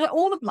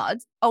all the blood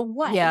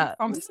away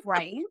from its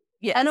brain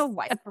and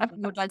away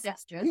from your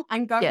digestion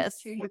and goes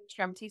to your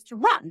extremities to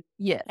run.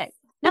 Yes. Okay.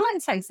 Now,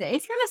 let's face it,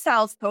 if you're in a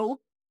sales call,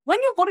 when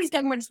your body's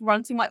getting ready to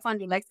run, so you might find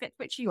your legs get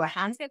twitchy, your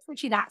hands get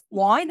twitchy. That's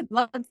why the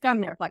blood's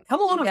going there. It's like, come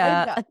on,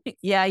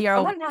 you're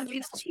all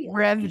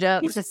revved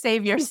up to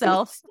save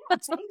yourself.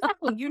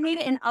 Exactly. You need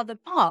it in other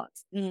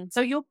parts.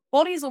 So your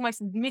body's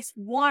almost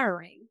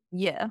miswiring.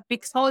 Yeah.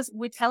 Because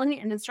we're telling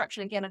it an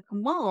instruction, again, a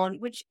command,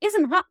 which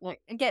isn't happening.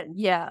 Again,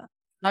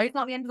 no, it's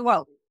not the end of the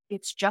world.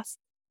 It's just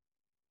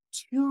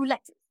 2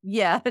 letters.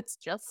 Yeah, it's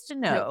just a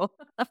no.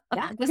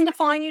 It doesn't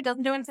define you,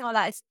 doesn't do anything like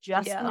that. It's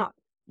just a no.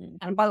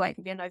 And by the way, it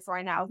could be a no for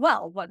right now as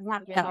well, but it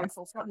doesn't be a no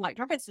for something like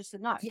drop. It's just a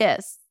no.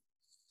 Yes.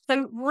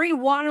 So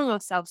rewiring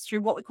ourselves through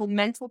what we call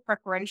mental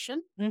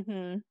preparation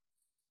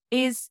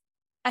is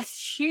a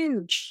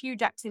huge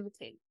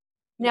activity.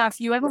 Now, if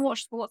you ever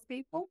watch sports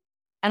people,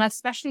 and I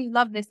especially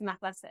love this in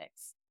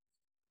athletics,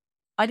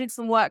 I did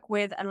some work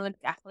with an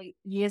Olympic athlete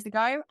years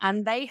ago,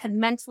 and they had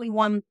mentally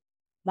won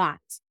that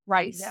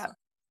race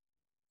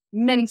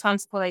many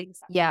times before they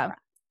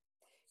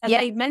and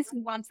they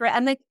mentally won through it,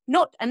 and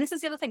and this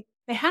is the other thing,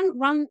 they hadn't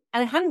won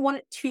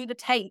it to the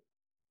tape.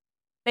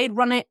 They'd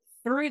run it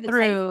through the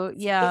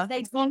tape.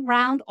 They'd gone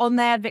round on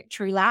their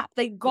victory lap.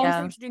 They'd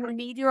gone through to do the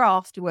media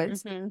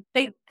afterwards.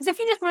 Because if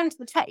you just run to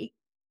the tape,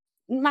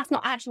 that's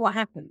not actually what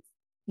happens.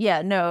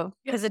 Yeah, no,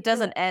 because it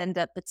doesn't end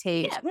at the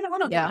tape.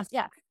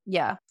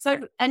 Yeah.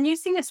 So, and you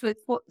see this with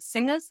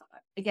singers,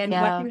 again,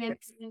 working in the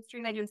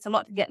industry, they do this a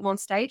lot to get them on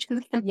stage.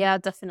 Yeah,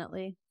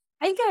 definitely.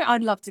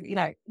 I'd love to,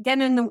 get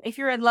if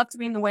you'd love to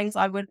be in the wings,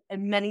 I would,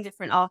 and many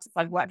different artists.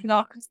 I've worked with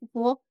artists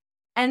before.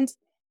 And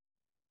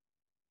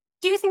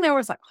do you think they were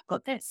like, I've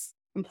got this,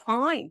 I'm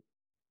fine?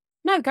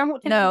 No, go and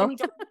watch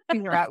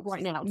figure out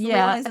right now.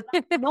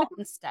 Not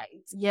the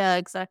stage. Yeah,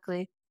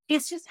 exactly.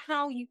 It's just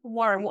how you can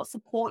worry and what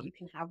support you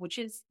can have, which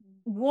is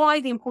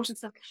why the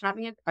importance of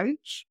having a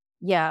coach.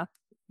 Yeah.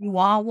 You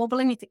are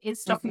wobbling, if it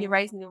is stopping you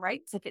raising the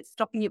rates, if it's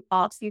stopping you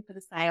asking for the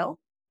sale.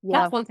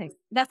 That's one thing.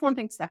 That's one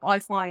thing, Steph, I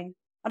find.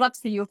 I'd love to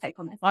see your take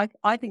on this.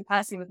 I think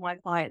personally with my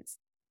clients,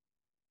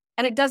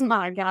 and it doesn't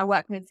matter, again, I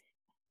work with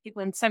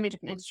people in so many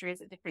different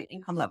industries at different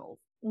income levels.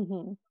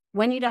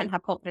 When you don't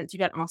have confidence, you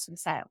don't ask for the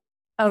sale.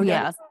 Oh,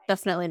 yeah,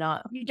 definitely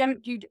not.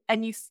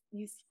 And you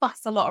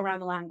fuss a lot around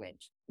the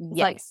language.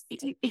 Like,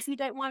 if you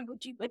don't mind,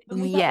 would you?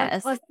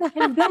 Yes.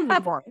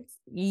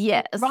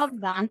 Yes. Rather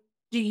than,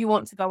 do you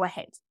want to go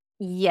ahead?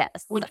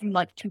 Yes. Would you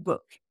like to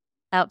book?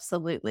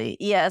 Absolutely.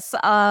 Yes.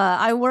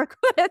 I work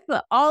with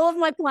all of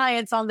my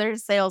clients on their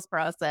sales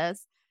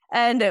process.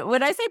 And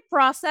when I say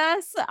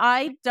process,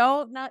 I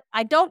don't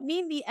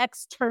mean the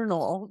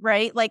external,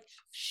 right? Like,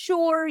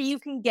 sure, you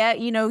can get,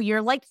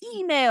 your like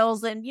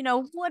emails and,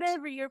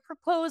 whatever your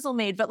proposal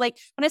made. But like,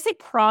 when I say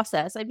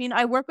process, I mean,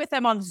 I work with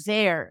them on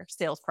their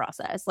sales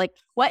process. Like,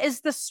 what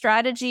is the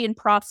strategy and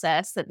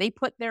process that they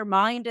put their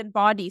mind and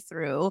body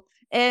through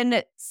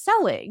in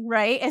selling,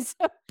 right? And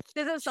so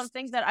this is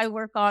something that I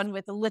work on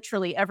with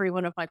literally every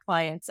one of my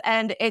clients.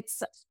 And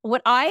it's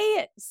what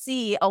I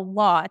see a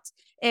lot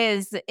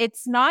is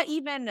it's not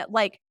even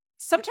like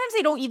sometimes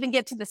they don't even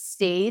get to the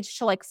stage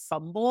to like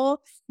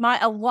fumble.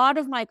 A lot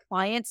of my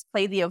clients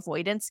play the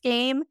avoidance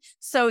game.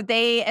 So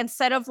they,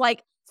 instead of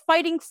like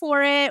fighting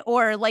for it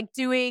or like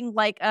doing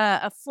like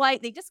a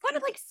flight, they just kind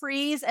of like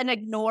freeze and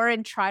ignore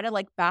and try to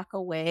like back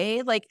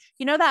away. Like,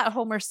 you know, that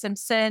Homer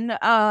Simpson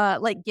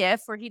like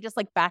gif where he just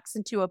like backs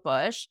into a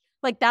bush.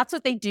 Like that's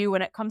what they do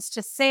when it comes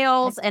to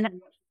sales. And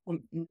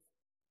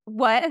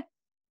what?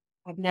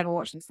 I've never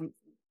watched this.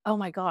 Oh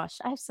my gosh,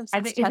 I have some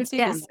I think it's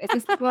just,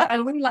 I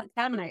really like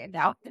animated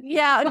now.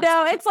 Yeah,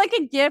 no, it's like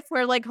a gif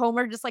where like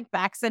Homer just like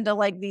backs into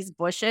like these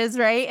bushes,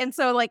 right? And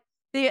so like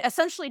they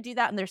essentially do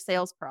that in their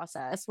sales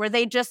process where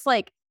they just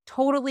like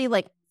totally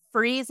like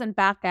freeze and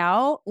back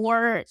out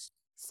or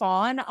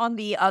fawn on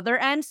the other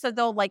end. So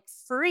they'll like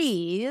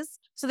freeze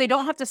so they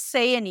don't have to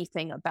say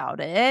anything about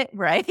it,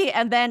 right?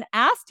 And then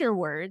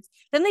afterwards,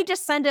 then they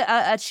just send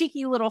a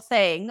cheeky little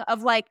thing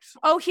of like,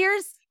 oh,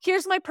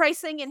 here's my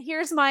pricing and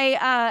here's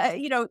my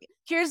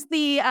here's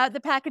the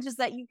packages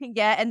that you can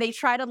get, and they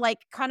try to like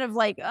kind of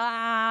like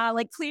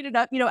clean it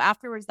up, you know,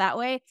 afterwards that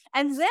way.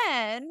 And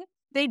then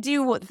they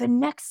do the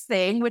next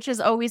thing, which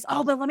is always,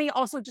 oh, but let me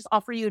also just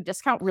offer you a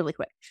discount really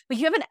quick. Like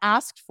you haven't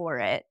asked for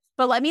it,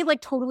 but let me like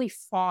totally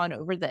fawn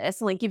over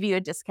this and like give you a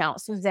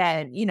discount. So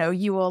then, you know,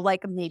 you will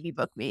like maybe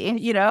book me,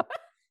 you know?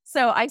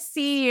 So I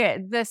see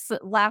this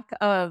lack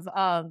of,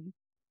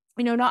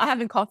 not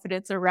having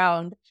confidence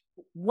around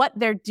what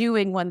they're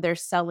doing when they're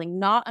selling,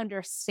 not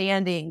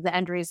understanding the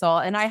end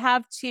result. And I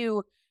have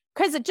to,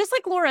 because just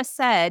like Laura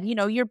said, you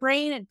know, your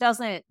brain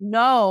doesn't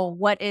know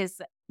what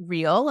is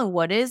real and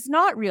what is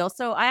not real.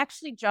 So I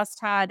actually just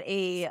had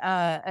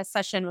a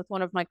session with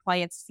one of my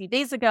clients a few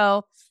days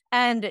ago,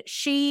 and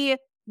she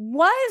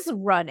was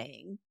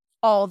running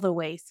all the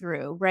way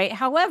through, right?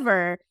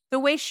 However, the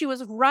way she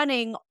was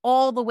running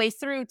all the way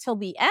through till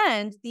the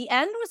end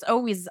was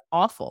always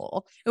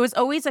awful. It was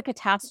always a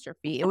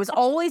catastrophe. It was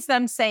always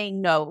them saying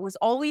no. It was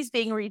always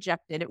being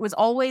rejected. It was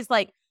always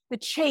like the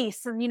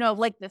chase and, you know,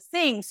 like the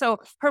thing. So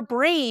her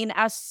brain,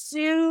 as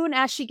soon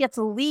as she gets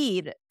a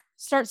lead,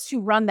 starts to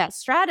run that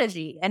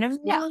strategy. And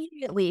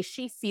immediately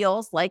she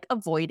feels like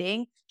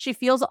avoiding. She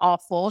feels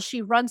awful.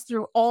 She runs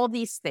through all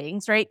these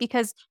things, right?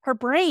 Because her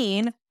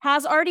brain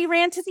has already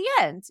ran to the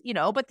end, you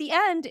know, but the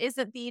end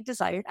isn't the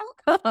desired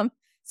outcome.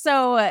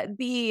 So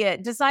the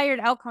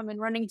desired outcome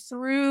and running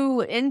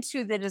through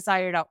into the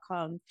desired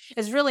outcome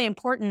is really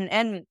important.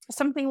 And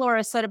something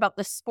Laura said about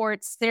the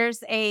sports,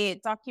 there's a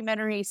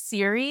documentary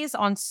series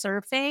on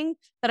surfing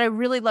that I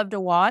really love to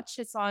watch.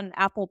 It's on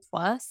Apple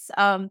Plus.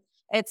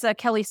 It's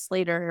Kelly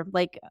Slater,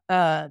 like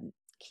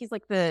he's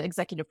like the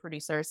executive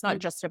producer. It's not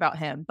just about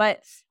him,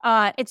 but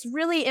it's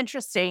really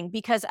interesting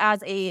because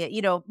as a,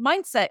 you know,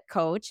 mindset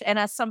coach and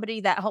as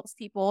somebody that helps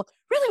people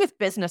really with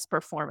business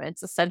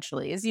performance,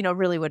 essentially is, you know,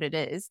 really what it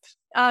is.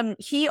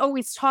 He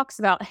always talks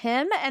about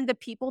him and the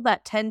people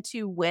that tend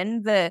to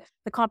win the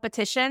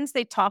competitions.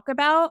 They talk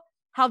about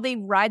how they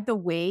ride the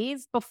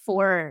wave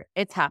before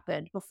it's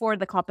happened, before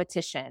the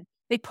competition.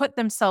 They put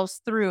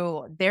themselves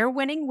through their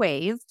winning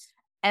wave,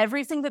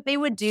 everything that they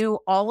would do,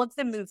 all of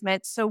the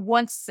movements. So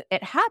once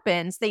it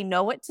happens, they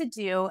know what to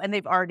do and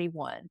they've already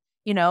won,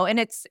 you know, and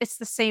it's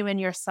the same in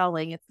your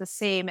selling. It's the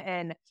same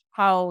in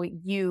how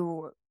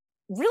you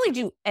really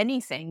do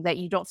anything that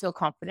you don't feel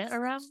confident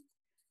around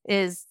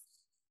is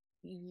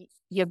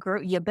you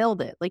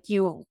build it. Like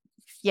you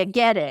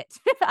get it.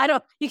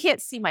 You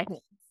can't see my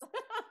hands,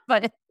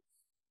 but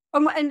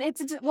and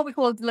it's what we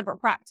call a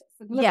deliberate practice.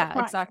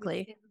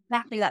 Exactly.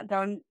 Exactly that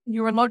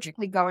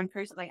neurologically going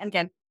through something. And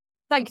again,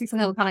 thank you for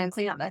kind of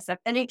clean up that stuff.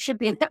 And it should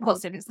be a net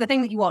positive. It's the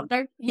thing that you want.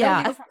 Don't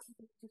that's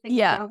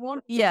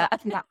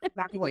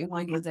exactly what you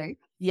want to do.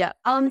 Yeah.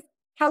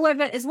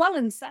 However, as well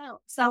in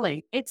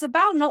selling, it's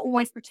about not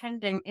always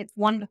pretending it's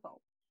wonderful.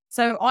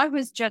 So I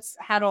was just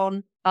had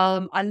on,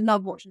 I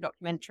love watching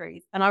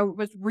documentaries, and I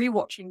was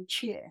rewatching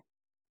Cheer,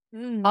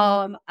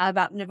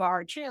 about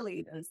Navarro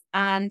cheerleaders.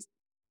 And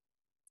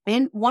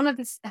in one of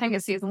the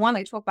things, season one,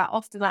 they talk about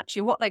often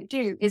actually what they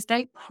do is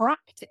they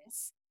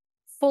practice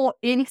for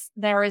if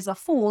there is a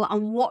fall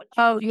and what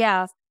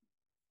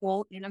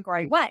fall in a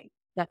great way.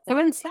 So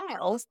in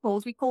sales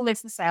calls, we call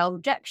this the sales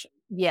rejection.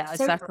 Yeah,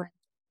 exactly.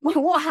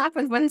 What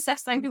happens when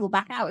saying people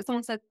back out?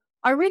 Someone says,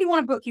 I really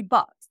want to book you,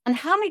 but, and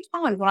how many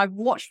times when I've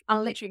watched,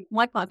 and literally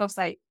my clients will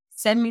say,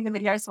 send me the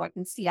video so I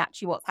can see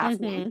actually what's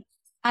happening.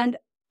 And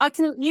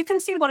you can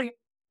see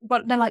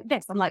but they're like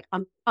this. I'm like,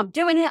 I'm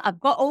doing it. I've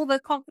got all the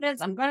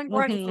confidence. I'm going to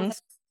grow.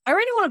 I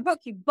really want to book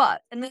you,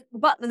 but, and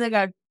then they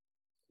go,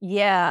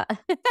 yeah.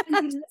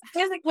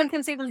 Here's like one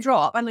can see them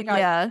drop and they go,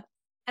 yeah.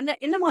 And then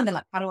in the mind, they're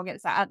like, how do I get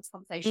this out of this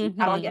conversation?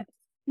 How do I get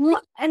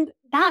and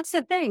that's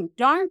the thing.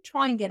 Don't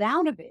try and get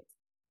out of it.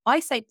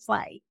 I say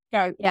play.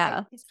 Go,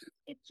 yeah.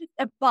 It's just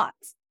a but.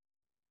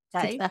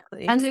 Okay?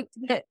 Exactly. And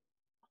the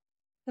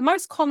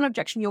most common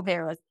objection you'll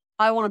hear is,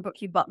 I want to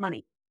book you but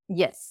money.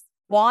 Yes.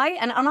 Why?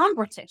 And I'm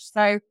British.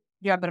 So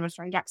do have a bit of a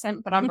strange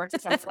accent, but I'm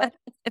British.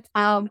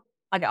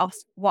 I get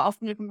asked what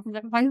often do come from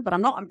different places, but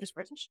I'm not. I'm just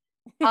British.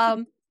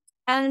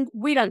 And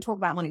we don't talk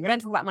about money. We don't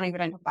talk about money. We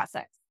don't talk about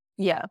sex.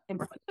 Yeah.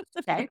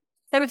 Okay.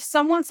 So if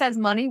someone says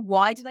money,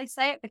 why do they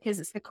say it? Because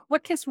it's the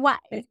quickest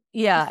way.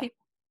 Yeah. To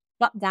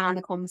shut down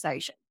the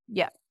conversation.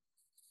 Yeah.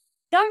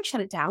 Don't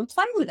shut it down.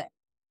 Play with it.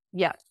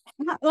 Yeah.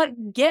 Like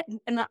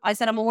and I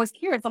said, I'm always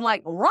curious. I'm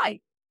like,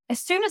 right. As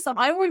soon as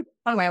I wouldn't.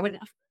 I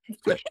wouldn't.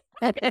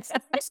 I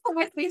just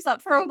always these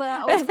up for all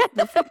that.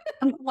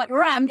 I'm like,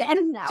 right, I'm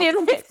getting now.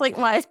 It's like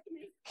my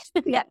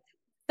yeah.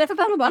 That's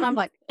about one. I'm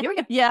like, here we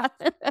go. Yeah.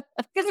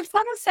 Because if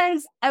someone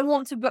says, I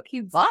want to book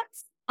you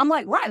butts, I'm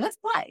like, right, let's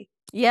play.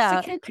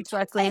 Yeah. So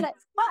exactly.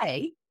 Let's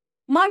play.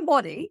 My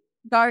body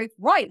goes,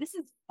 right, this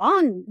is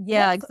fun.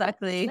 Yeah,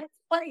 exactly. Let's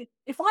play.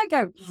 If I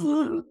go,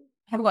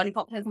 haven't got any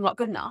confidence, I'm not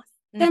good enough,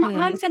 then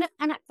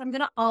I'm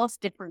gonna ask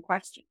different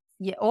questions.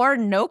 Yeah, or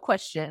no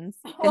questions.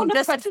 And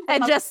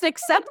just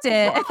accept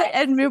it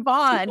and move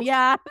on.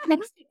 Yeah.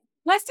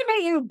 Nice to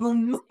meet you.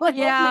 Boom.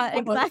 Yeah,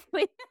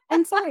 exactly.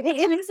 And so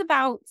it is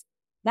about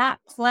that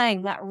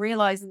playing, that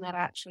realizing that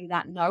actually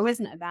that no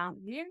isn't about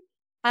you.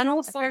 And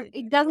also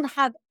it doesn't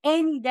have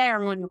any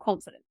bearing on your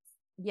confidence.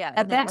 Yeah.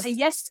 A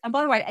yes, and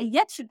by the way, a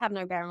yes should have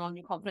no bearing on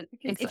your confidence,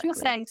 because if you're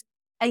saying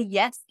a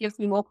yes gives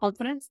me more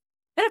confidence,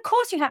 then of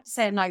course you have to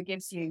say a no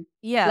gives you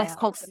less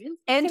confidence.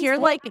 And you're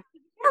like,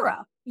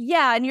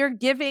 yeah, and you're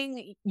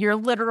giving your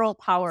literal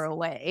power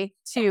away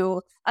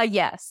to a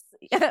yes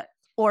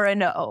or a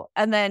no,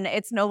 and then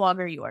it's no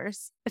longer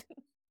yours.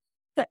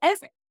 So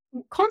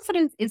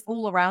confidence is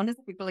all around us.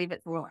 We believe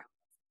it's all around.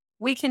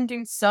 We can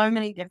do so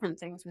many different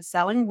things with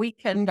selling. We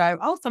can go,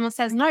 oh, someone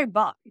says no,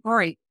 but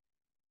great.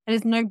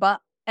 There's no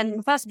but. And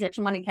the first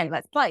objection, money, okay,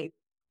 let's play.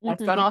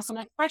 Let's go and ask the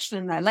next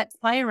question there. Let's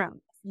play around.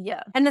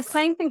 Yeah. And the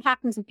same thing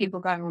happens with people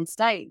going on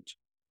stage.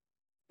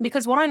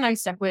 Because what I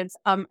noticed with,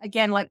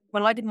 again, like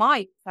when I did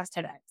my first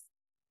TEDx,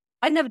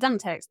 I'd never done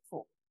TEDx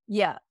before.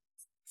 Yeah.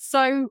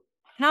 So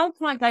how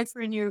can I go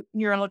through a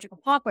neurological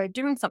pathway of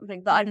doing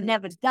something that I've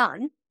never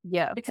done?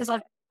 Yeah. Because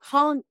I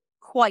can't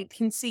quite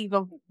conceive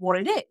of what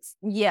it is.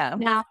 Yeah.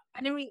 Now,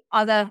 I know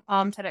other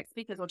TEDx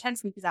speakers or TED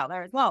speakers out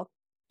there as well.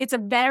 It's a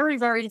very,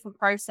 very different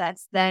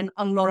process than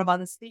a lot of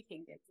other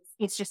speaking gigs.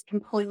 It's just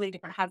completely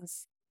different,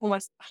 has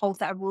almost a whole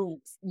set of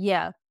rules.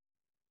 Yeah.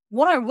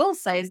 What I will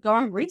say is go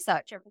and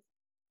research everything.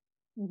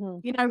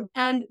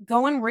 And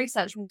go and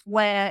research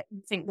where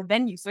you think the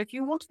venue. So if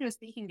you want to do a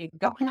speaking gig,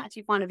 go and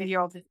actually find a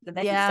video of the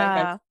venue.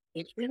 Yeah. So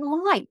it's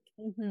really like.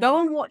 Go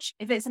and watch,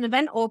 if it's an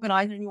event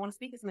organizer and you want to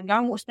speak at something, go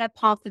and watch their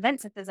past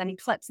events if there's any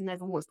clips, and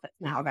there's always clips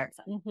now about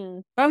it.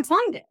 Go and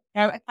find it.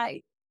 Go,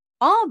 okay,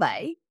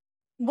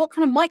 what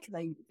kind of mic are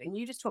they using?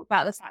 You just talked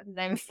about the fact that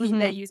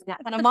they're using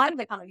that kind of mic.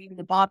 They're kind of using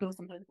the barbell or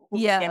something.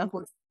 Yeah.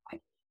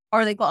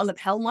 Or they've got a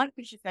lapel mic,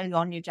 which is going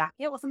on your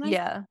jacket or something.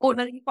 Yeah. Or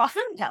then you've got a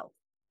handheld.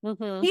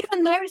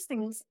 Even those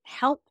things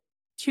help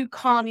to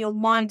calm your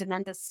mind and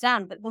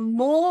understand. But the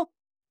more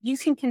you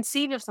can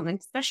conceive of something,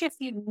 especially if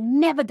you've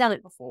never done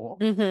it before,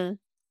 the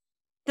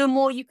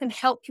more you can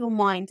help your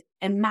mind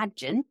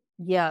imagine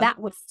that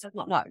which does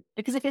not know.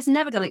 Because if it's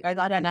never done it, goes,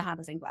 I don't know how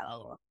to think about that,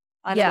 or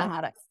I don't know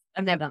how to,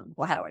 I've never done it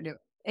before, how do I do it?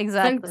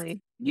 Exactly. So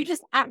you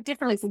just act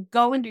differently. So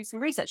go and do some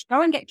research.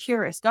 Go and get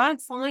curious. Go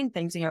and find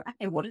things and go,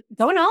 okay,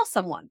 go and ask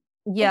someone.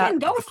 Yeah. Again,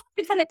 go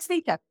and find a TEDx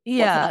speaker.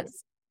 Yeah.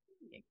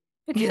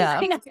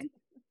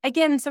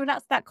 Again, so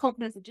that's that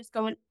confidence of just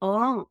going,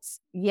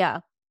 ask. Yeah.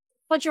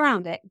 Fudge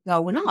around it.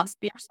 Go and ask.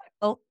 Be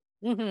respectful.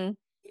 Be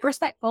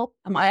respectful.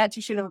 I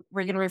actually should have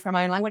regularly from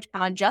my own language.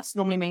 Can I just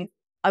normally mean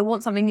I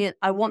want something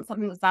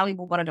that's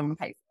valuable, but I don't want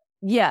to pay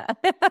for it. Yeah.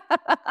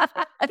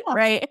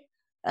 Right.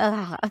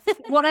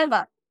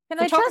 Whatever. Can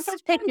I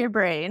just pick your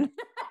brain?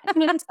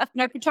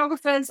 No,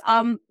 photographers,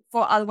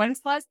 for other wedding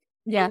supplies.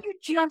 Yeah. Can you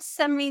just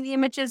send me the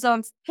images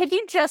of, can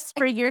you just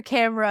bring your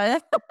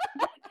camera?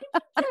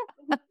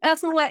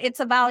 That's not where it's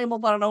a valuable,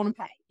 but I don't want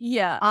to pay.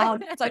 Yeah.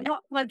 So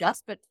not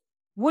just, but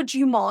would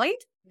you mind?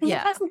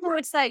 Yeah. The person who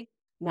would say,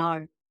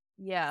 no.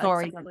 Yeah.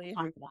 Sorry. Exactly.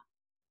 Time for that.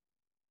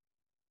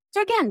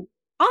 So again,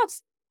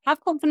 ask.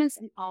 Have confidence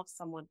and ask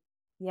someone.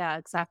 Yeah,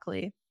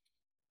 exactly.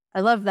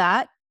 I love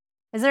that.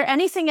 Is there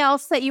anything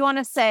else that you want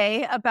to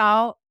say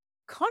about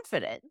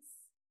confidence?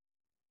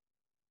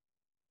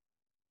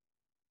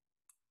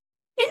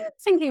 In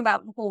thinking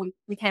about before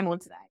we came on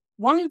today,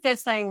 one of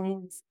those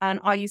things, and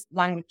I use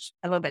language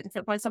a little bit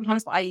different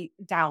sometimes, but I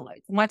download.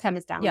 My term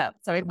is download. Yeah.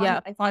 So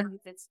if I use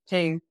this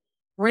to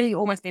really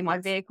almost be my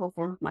vehicle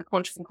for my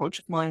conscious and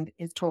conscious mind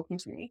is talking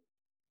to me.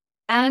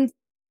 And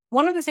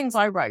one of the things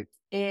I wrote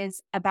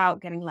is about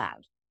getting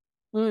loud.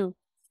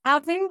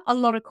 Having a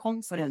lot of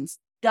confidence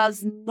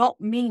does not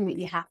mean that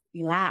you have to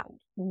be loud.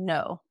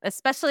 No,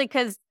 especially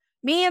because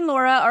me and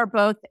Laura are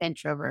both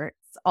introverts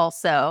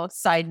also,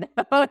 side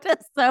note.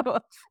 So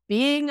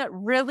being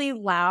really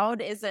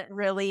loud isn't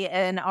really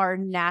in our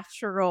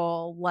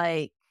natural,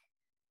 like...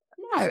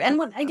 No, and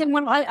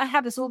when I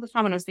have this all the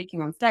time when I'm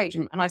speaking on stage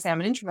and I say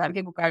I'm an introvert, and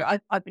people go,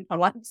 I've been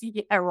told,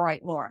 yeah,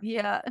 right, Laura.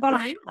 Yeah. But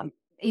I am.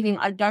 Even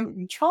I don't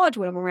recharge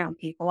when I'm around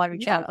people. I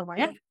recharge on my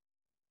own.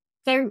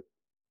 So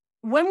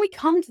when we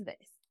come to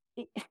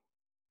this,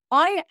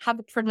 I have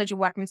the privilege of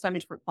working with so many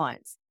different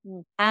clients.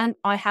 And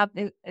I have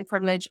the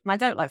privilege, and I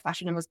don't like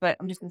fashion numbers, but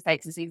I'm just going to say it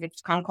because it's easier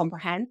to kind of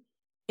comprehend.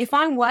 If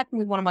I'm working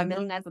with one of my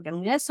millionaires or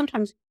billionaires,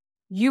 sometimes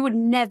you would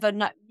never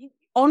know.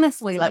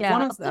 Honestly, like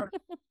one of them,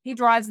 he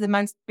drives the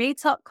most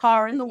beat up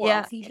car in the world.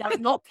 Yeah. He does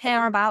not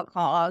care about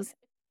cars.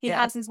 He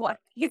has his, what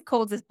he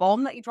calls his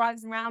bomb that he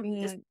drives around.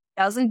 He just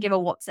doesn't give a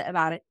what's it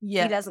about it. He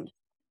doesn't.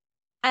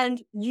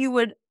 And you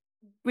would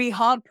be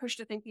hard pushed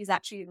to think he's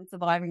actually even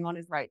surviving on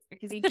his rates,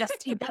 because he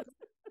doesn't.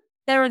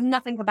 There is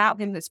nothing about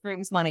him that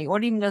screams money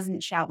or even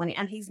doesn't shout money.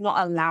 And he's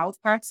not a loud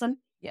person.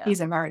 Yeah. He's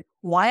a very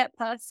quiet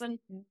person.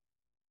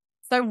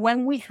 So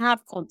when we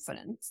have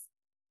confidence,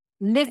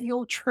 live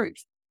your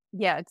truth.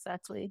 Yeah,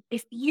 exactly.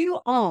 If you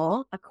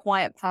are a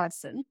quiet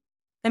person,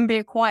 then be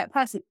a quiet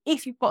person.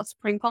 If you've got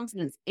supreme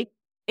confidence,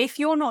 if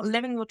you're not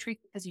living your truth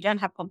because you don't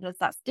have confidence,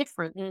 that's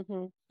different.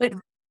 But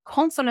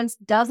confidence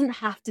doesn't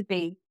have to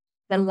be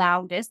the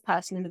loudest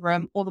person in the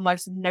room or the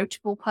most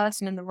notable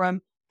person in the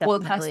room. Or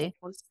the person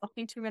I was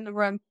talking to in the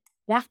room.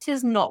 That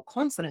is not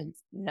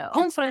confidence. No.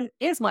 Confidence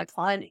is my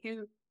client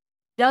who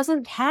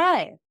doesn't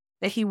care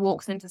that he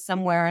walks into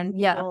somewhere and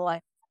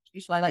like,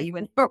 should I let you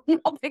in?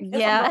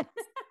 Yeah.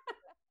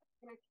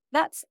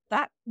 That's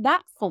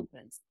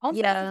confidence.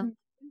 Confidence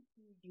is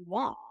who you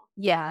are.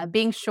 Yeah.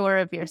 Being sure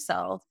of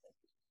yourself.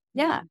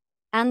 Yeah.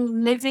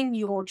 And living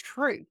your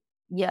truth.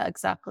 Yeah,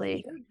 exactly.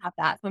 You don't have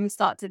that when we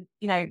start to,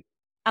 and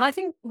I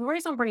think the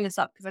reason I'm bringing this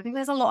up, because I think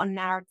there's a lot of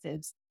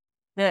narratives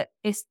that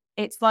it's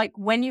like,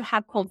 when you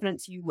have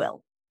confidence, you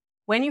will.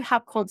 When you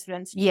have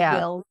confidence, you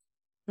will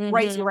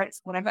raise your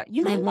rates, whatever.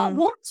 You may not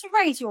want to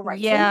raise your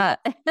rates. Yeah.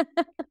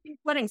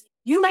 Weddings.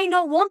 You may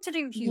not want to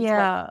do huge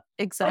rates.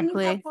 Exactly.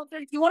 When you have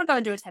confidence, you want to go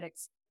and do a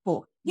TEDx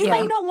talk. You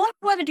may not want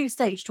to ever do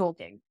stage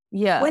talking.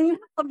 Yeah. When you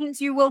have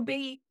confidence, you will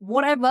be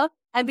whatever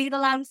and be the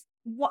loudest.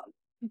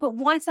 But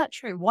why is that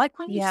true? Why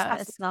can't you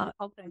have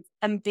confidence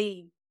and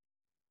be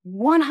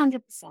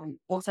 100%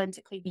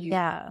 authentically you?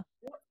 Yeah.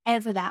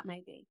 Whatever that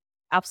may be.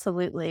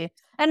 Absolutely.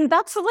 And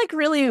that's like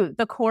really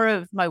the core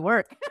of my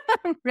work,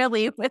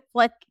 really, with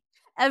like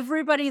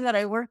everybody that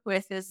I work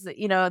with is,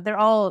 they're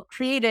all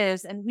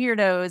creatives and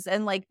weirdos.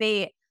 And like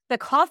the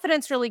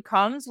confidence really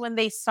comes when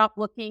they stop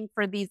looking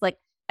for these like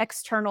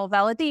external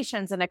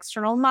validations and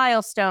external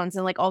milestones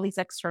and like all these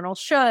external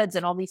shoulds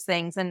and all these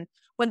things. And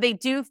when they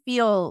do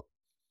feel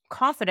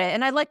confident,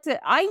 and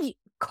I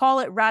call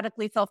it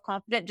radically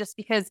self-confident, just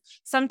because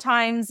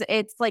sometimes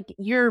it's like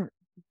you're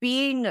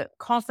being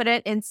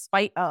confident in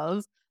spite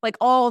of like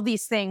all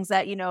these things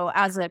that,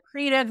 as a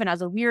creative and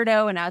as a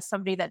weirdo and as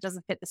somebody that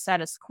doesn't fit the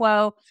status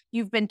quo,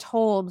 you've been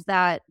told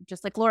that,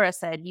 just like Laura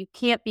said, you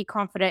can't be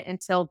confident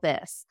until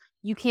this.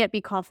 You can't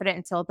be confident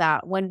until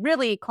that, when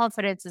really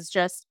confidence is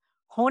just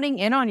honing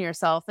in on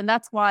yourself. And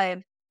that's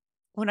why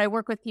when I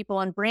work with people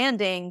on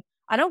branding,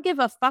 I don't give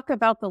a fuck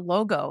about the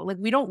logo. Like,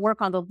 we don't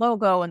work on the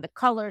logo and the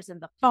colors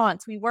and the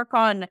fonts. We work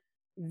on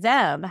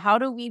them. How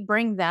do we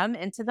bring them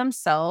into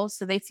themselves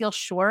so they feel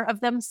sure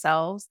of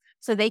themselves,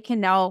 so they can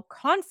now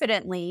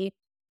confidently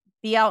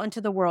be out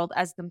into the world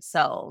as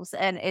themselves?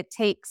 And it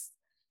takes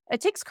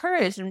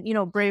courage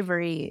and,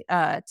 bravery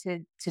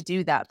to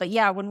do that. But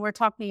yeah, when we're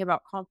talking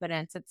about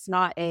confidence, it's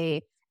not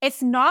a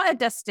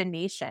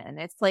destination.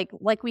 It's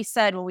like we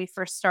said when we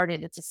first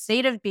started, it's a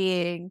state of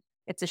being.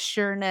 It's a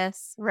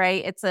sureness,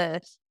 right? It's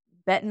a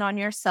betting on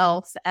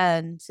yourself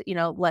and,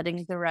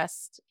 letting the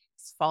rest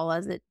fall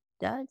as it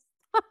does.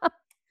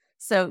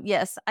 So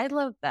yes, I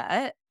love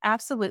that.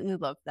 Absolutely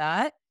love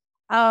that.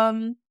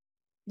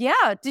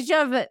 Yeah. Did you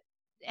have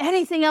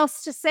anything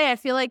else to say? I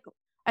feel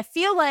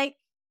like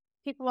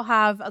people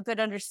have a good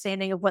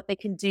understanding of what they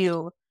can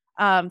do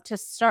to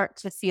start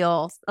to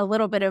feel a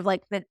little bit of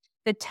like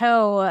the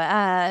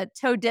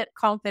toe dip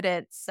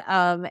confidence.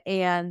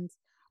 And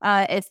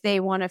if they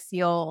want to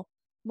feel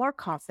more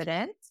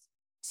confident,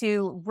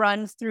 to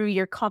run through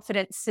your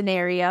confidence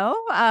scenario,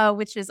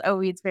 which is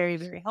always very,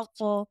 very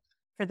helpful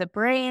for the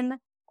brain.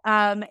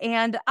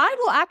 And I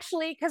will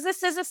actually, because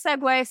this is a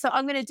segue, so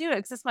I'm going to do it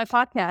because it's my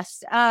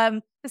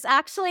podcast. This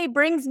actually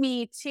brings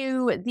me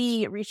to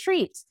the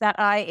retreat that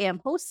I am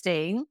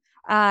hosting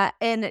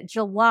in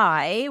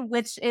July,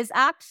 which is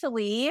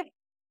actually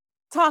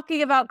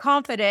talking about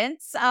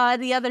confidence.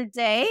 The other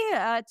day,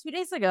 2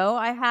 days ago,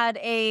 I had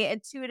a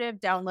intuitive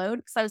download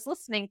because I was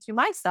listening to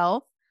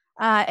myself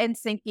and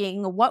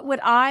thinking, what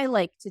would I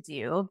like to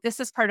do? This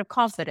is part of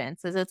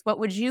confidence. It's what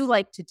would you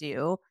like to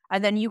do?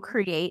 And then you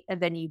create and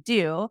then you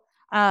do.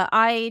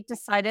 I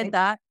decided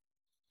that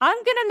I'm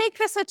going to make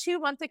this a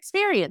 2-month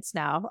experience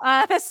now.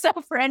 So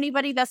for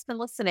anybody that's been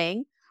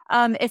listening,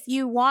 if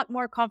you want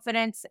more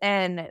confidence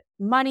in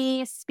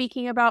money,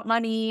 speaking about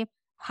money,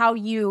 how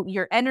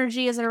your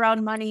energy is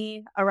around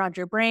money, around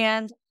your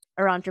brand,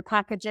 around your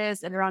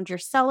packages, and around your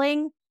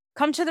selling,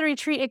 come to the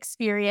retreat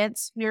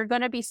experience. We're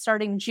going to be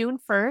starting June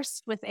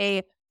 1st with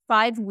a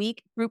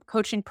 5-week group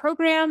coaching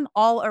program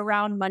all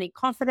around money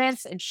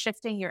confidence and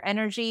shifting your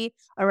energy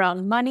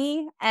around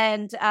money.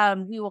 And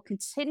we will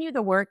continue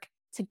the work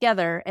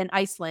together in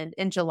Iceland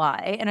in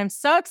July. And I'm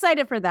so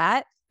excited for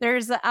that.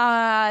 There's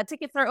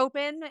tickets are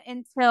open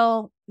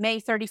until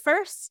May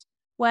 31st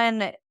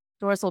when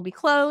doors will be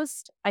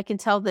closed. I can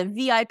tell the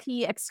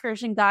VIP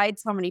excursion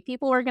guides how many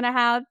people we're going to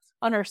have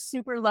on our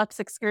super luxe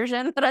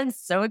excursion that I'm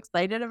so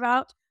excited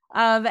about.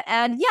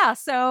 And yeah,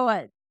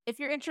 so if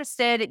you're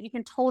interested, you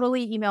can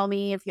totally email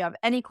me if you have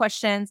any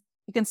questions.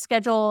 You can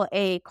schedule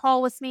a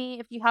call with me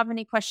if you have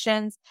any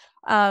questions.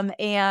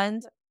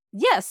 And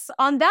yes,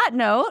 on that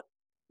note,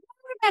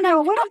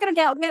 no, we're not going to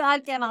get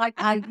again.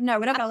 No,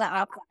 we're not going to let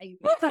up.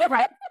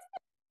 Right.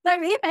 So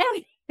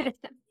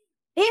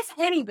if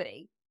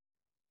anybody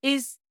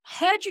is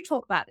heard you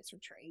talk about this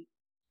retreat,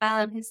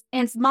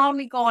 has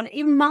mildly gone,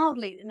 even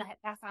mildly, and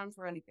that sounds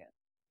really good.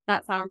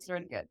 That sounds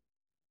really good.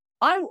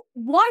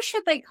 Why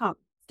should they come?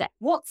 Steph?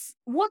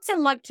 What's it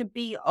like to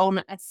be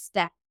on a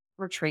Steph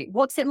retreat?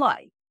 What's it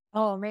like?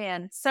 Oh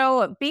man.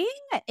 So being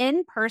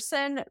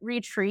in-person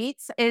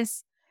retreats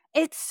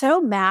it's so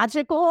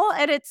magical.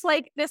 And it's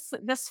like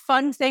this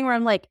fun thing where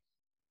I'm like,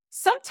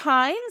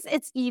 sometimes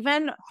it's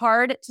even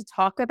hard to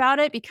talk about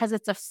it because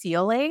it's a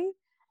feeling.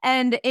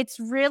 And it's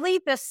really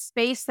the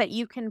space that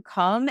you can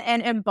come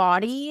and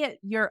embody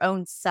your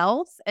own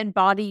self,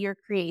 embody your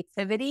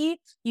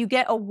creativity. You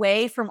get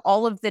away from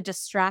all of the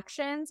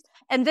distractions.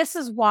 And this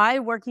is why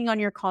working on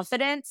your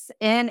confidence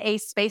in a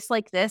space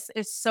like this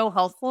is so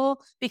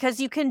helpful, because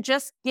you can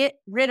just get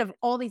rid of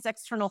all these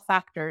external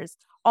factors,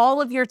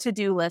 all of your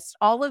to-do list,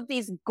 all of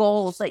these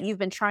goals that you've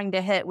been trying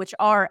to hit, which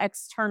are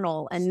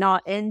external and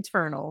not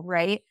internal,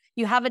 right?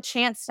 You have a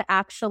chance to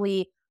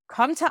actually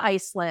come to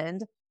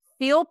Iceland,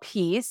 feel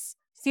peace,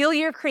 feel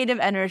your creative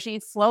energy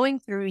flowing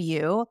through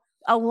you,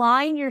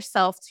 align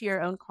yourself to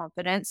your own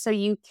confidence so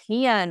you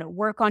can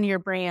work on your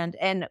brand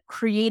and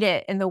create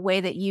it in the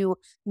way that you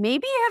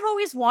maybe have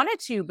always wanted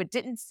to, but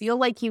didn't feel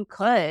like you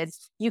could.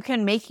 You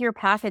can make your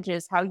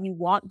packages how you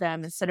want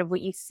them instead of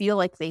what you feel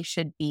like they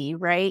should be,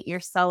 right? You're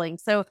selling.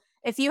 So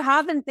if you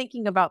have been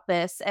thinking about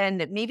this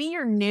and maybe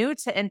you're new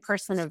to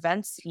in-person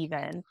events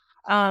even,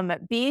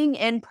 being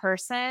in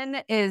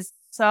person is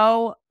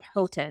so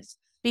potent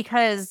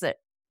because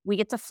we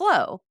get to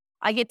flow.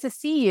 I get to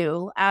see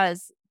you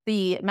as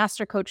the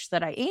master coach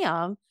that I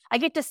am. I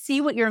get to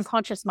see what your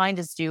unconscious mind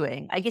is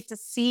doing. I get to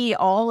see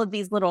all of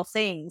these little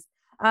things.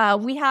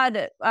 We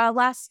had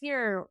last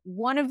year,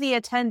 one of the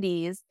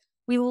attendees,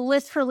 we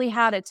literally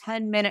had a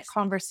 10-minute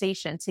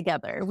conversation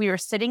together. We were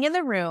sitting in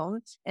the room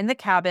in the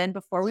cabin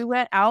before we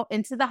went out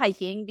into the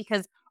hiking,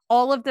 because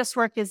all of this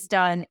work is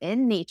done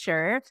in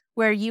nature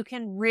where you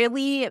can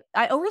really,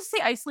 I always say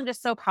Iceland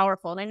is so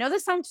powerful. And I know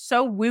this sounds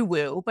so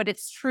woo-woo, but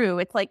it's true.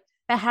 It's like,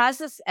 it has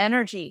this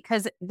energy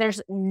because there's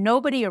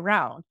nobody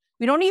around.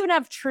 We don't even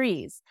have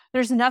trees.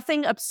 There's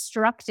nothing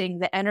obstructing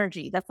the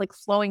energy that's like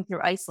flowing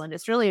through Iceland.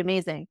 It's really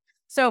amazing.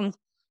 So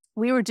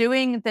we were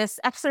doing this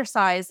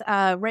exercise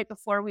right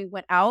before we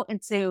went out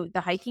into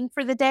the hiking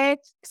for the day,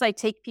 because I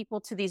take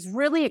people to these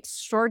really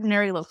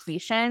extraordinary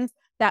locations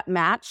that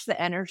match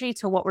the energy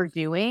to what we're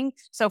doing.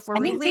 So if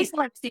we're these are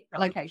like secret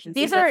locations.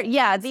 These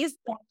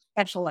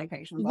special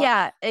locations.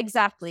 Yeah,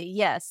 exactly.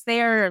 Yes.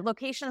 They're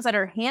locations that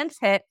are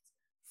handpicked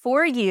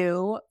for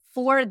you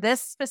for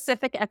this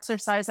specific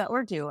exercise that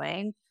we're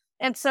doing.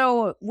 And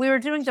so we were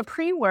doing the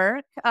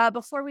pre-work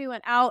before we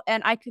went out,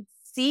 and I could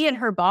see in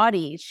her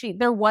body,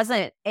 there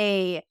wasn't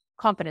a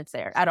confidence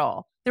there at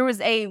all. There was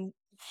a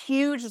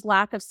huge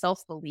lack of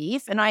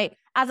self-belief. And I,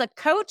 as a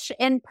coach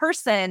in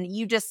person,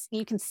 you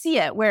can see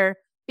it, where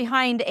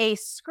behind a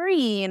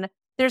screen,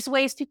 there's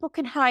ways people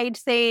can hide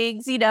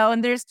things,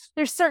 and there's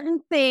certain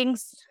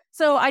things.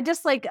 So I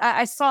just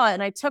I saw it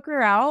and I took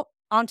her out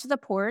onto the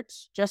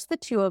porch, just the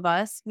two of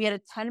us. We had a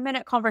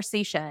 10-minute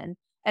conversation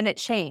and it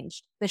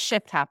changed. The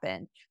shift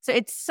happened. So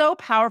it's so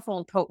powerful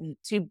and potent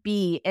to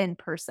be in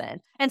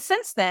person. And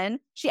since then,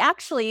 she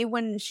actually,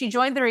 when she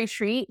joined the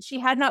retreat, she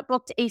had not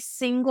booked a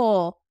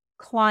single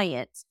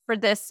client for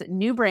this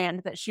new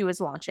brand that she was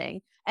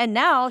launching. And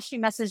now she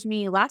messaged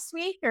me last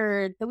week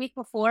or the week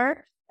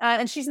before,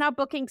 and she's now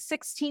booking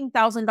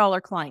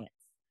 $16,000 clients.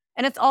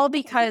 And it's all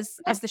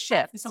because of the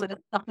shift. Some of the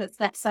stuff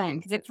that's saying,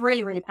 because it's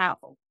really, really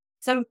powerful.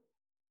 So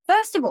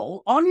first of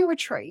all, on your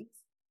retreats,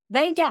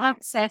 they get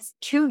access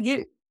to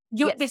you.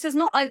 Yes. This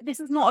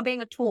is not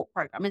being a talk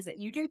program, is it?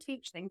 You do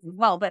teach things as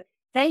well, but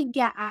they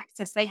get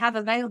access. They have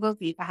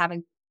availability for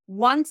having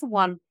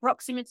one-to-one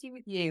proximity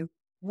with you,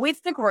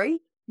 with the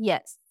group.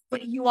 Yes.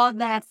 But you are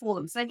there for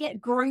them. So they get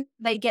group,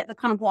 they get the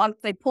kind of what I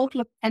would say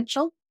portal of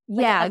potential.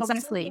 Yeah,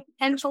 exactly.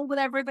 Potential with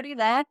everybody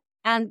there.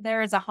 And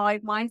there is a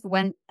hive mind for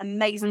when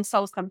amazing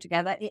souls come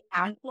together. It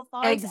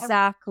amplifies.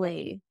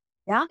 Exactly.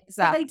 Yeah,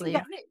 exactly.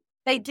 So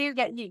they do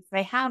get you.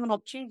 They have an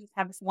opportunity to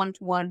have this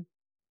one-to-one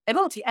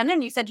ability. And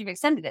then you said you've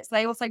extended it. So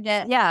they also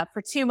get. Yeah,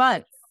 for 2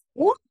 months.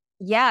 What?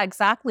 Yeah,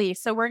 exactly.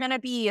 So we're going to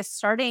be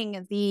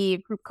starting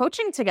the group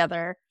coaching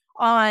together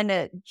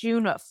on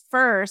June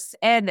 1st.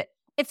 And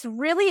it's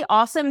really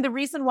awesome. The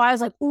reason why I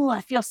was like, oh,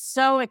 I feel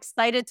so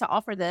excited to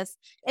offer this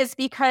is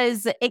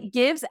because it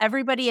gives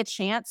everybody a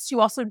chance to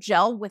also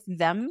gel with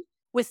them,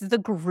 with the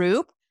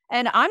group.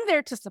 and I'm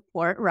there to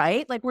support,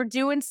 right? Like we're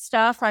doing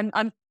stuff.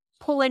 I'm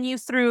pulling you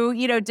through,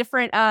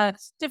 different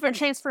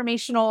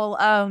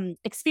transformational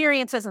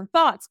experiences and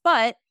thoughts,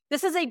 but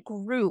this is a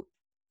group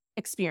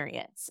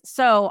experience.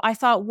 So I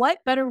thought,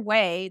 what better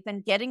way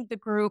than getting the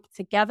group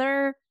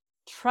together,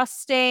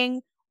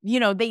 trusting,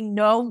 they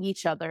know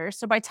each other.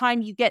 So by the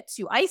time you get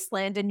to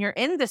Iceland and you're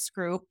in this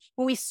group,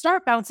 when we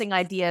start bouncing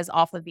ideas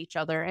off of each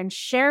other and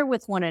share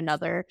with one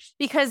another,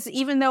 because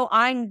even though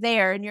I'm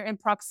there and you're in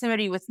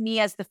proximity with me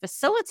as the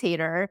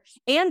facilitator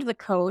and the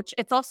coach,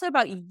 it's also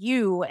about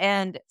you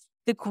and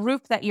the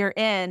group that you're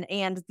in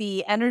and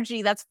the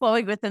energy that's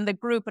flowing within the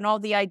group and all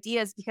the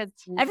ideas, because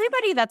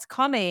everybody that's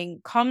coming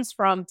comes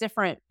from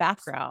different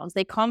backgrounds.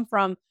 They come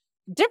from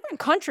different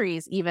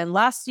countries. Even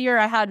last year,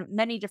 I had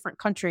many different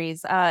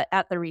countries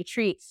at the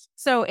retreat.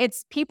 So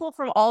it's people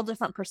from all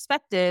different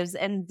perspectives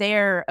and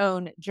their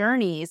own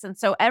journeys. And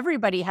so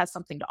everybody has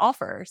something to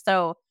offer.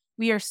 So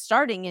we are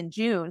starting in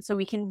June, so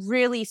we can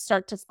really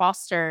start to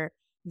foster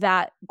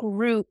that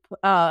group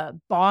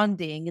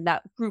bonding and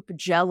that group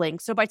gelling.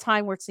 So by the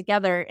time we're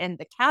together in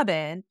the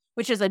cabin,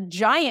 which is a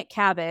giant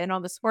cabin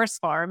on this horse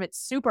farm, it's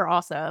super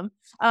awesome.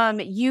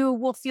 You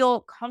will feel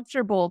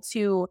comfortable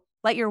to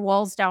let your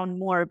walls down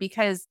more,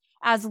 because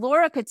as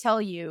Laura could tell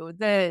you,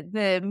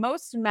 the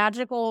most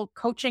magical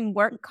coaching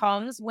work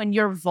comes when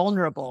you're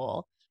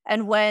vulnerable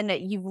and when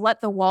you've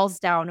let the walls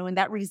down and when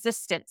that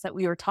resistance that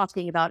we were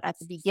talking about at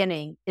the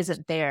beginning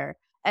isn't there.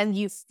 And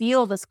you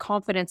feel this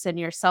confidence in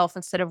yourself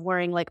instead of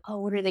worrying like, oh,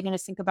 what are they going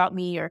to think about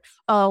me? Or,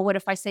 oh, what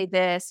if I say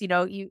this?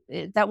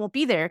 That won't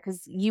be there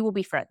because you will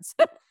be friends.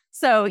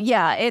 So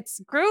yeah,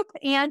 it's group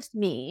and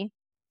me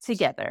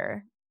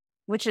together,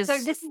 which is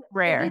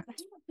rare.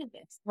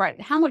 Right.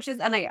 How much is,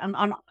 and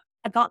I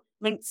got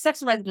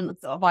sex resident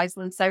of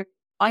Iceland. So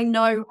I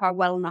know her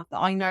well enough that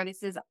I know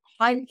this is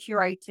highly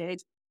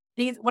curated.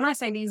 When I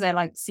say these are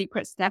like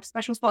secret step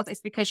special spots,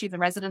 it's because she's a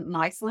resident in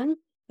Iceland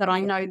that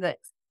I know that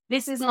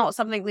this is not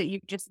something that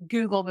you've just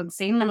Googled and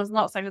seen. And there's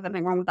not saying there's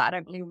anything wrong with that. I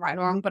don't believe right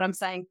or wrong, but I'm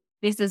saying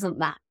this isn't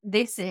that.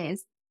 This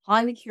is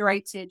highly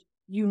curated.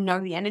 You know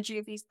the energy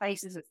of these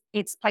places.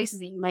 It's places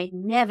that you may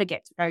never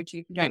get to go to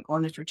if you don't go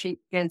on this retreat,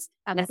 because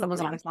unless someone's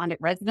an Icelandic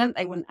resident,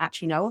 they wouldn't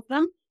actually know of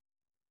them.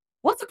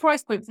 What's the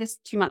price point for this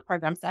 2-month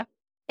program, Steph?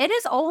 It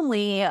is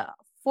only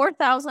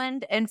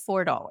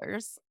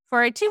 $4,004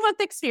 for a 2-month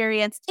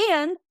experience.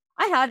 And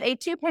I have a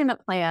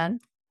 2-payment plan,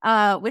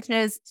 which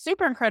is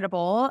super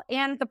incredible.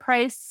 And the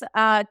price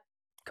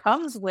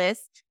comes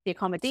with the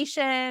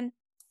accommodation,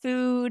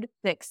 food,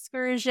 the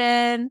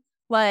excursion,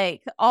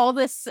 like all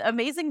this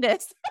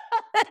amazingness.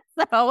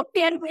 So,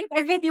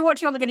 if you're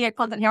watching all the video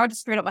content here, I'll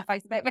just screw up my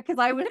face a bit because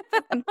I would.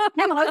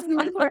 Hang on, I was in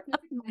my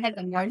head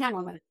and going, hang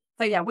on a minute.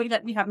 So yeah, we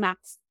have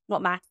maths.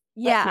 What math?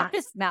 Yeah,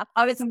 just math.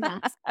 Oh, it's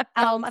math.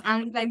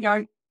 And then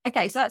go.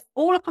 Okay, so that's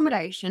all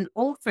accommodation,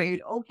 all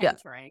food, all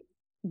catering.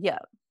 Yeah.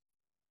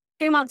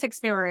 2 months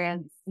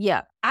experience.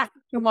 Yeah.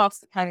 Access to a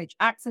master coach.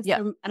 Access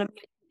to an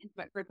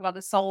intimate group of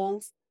other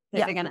souls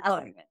that are going to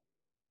elevate it.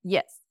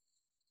 Yes.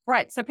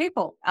 Right. So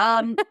people,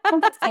 how to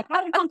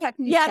contact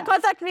me? Yeah,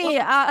 contact me.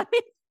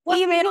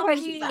 Email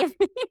me.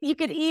 You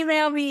can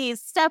email me,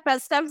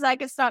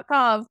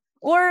 steph@stephzakis.com,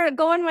 or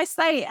go on my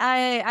site.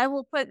 I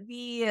will put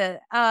the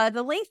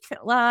link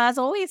as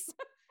always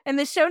in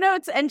the show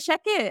notes, and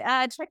check it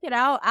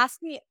out.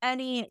 Ask me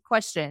any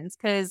questions,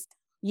 because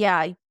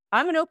I'm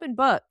an open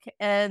book,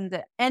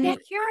 and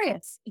get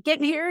curious. Get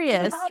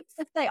curious.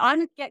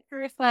 I'm a get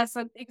curious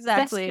person.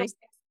 Exactly.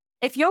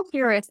 If you're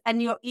curious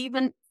and you're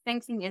even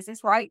thinking, is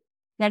this right?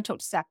 Then talk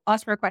to Steph.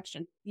 Ask her a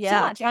question.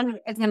 Yeah. So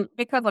actually,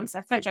 because I'm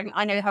Steph Fletcher,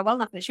 I know her well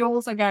enough that she'll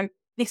also go,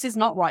 this is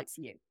not right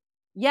for you.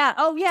 Yeah.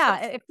 Oh,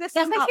 yeah. If this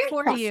is not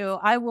for you,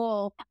 I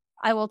will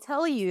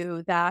tell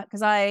you that,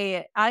 because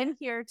I'm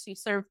here to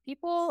serve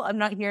people. I'm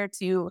not here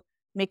to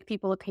make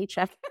people a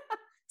paycheck.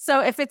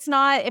 So if it's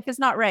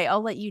not right,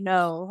 I'll let you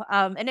know.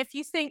 And if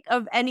you think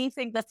of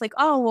anything that's like,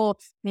 oh, well,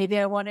 maybe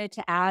I wanted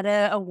to add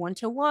a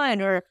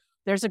 1-to-1, or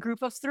there's a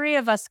group of 3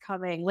 of us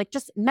coming, like,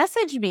 just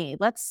message me.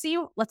 Let's see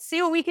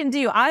what we can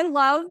do.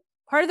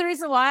 Part of the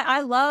reason why I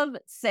love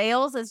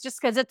sales is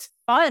just because it's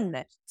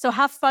fun. So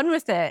have fun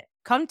with it.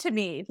 Come to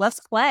me.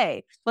 Let's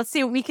play. Let's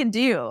see what we can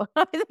do.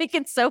 I think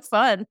it's so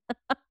fun.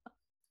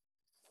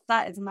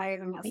 That is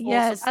amazing. That's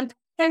yes. Awesome.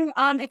 And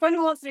then, if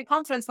anyone wants to do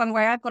conference one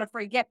where I've got a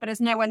free gift, but it's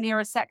nowhere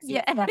near as sexy.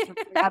 Yeah.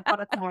 I've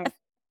got a time.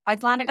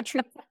 Icelandic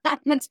retreat.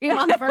 That's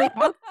very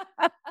fun.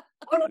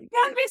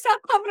 Don't be so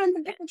confident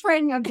in the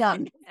training I've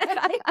done.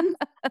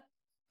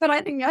 But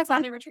I think the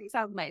Icelandic retreat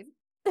sounds amazing.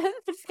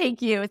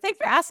 Thank you. Thanks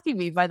for asking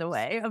me, by the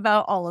way,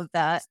 about all of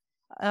that.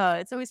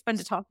 It's always fun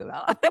to talk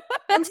about.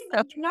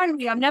 So, you know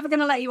me, I'm never going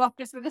to let you off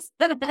just with this.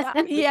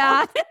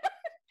 Yeah.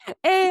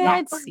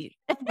 And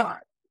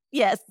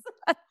yes.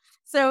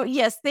 So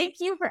yes, thank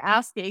you for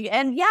asking.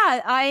 And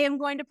yeah, I am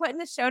going to put in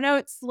the show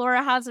notes.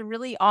 Laura has a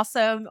really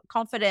awesome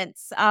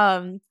confidence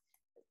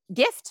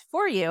gift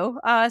for you.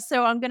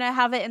 So I'm going to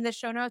have it in the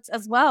show notes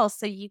as well,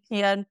 so you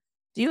can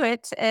do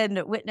it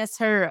and witness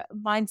her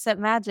mindset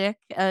magic,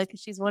 because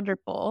she's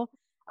wonderful.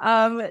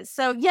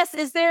 So yes,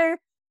 is there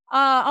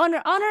on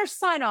our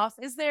sign off,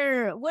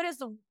 what is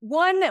the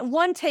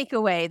one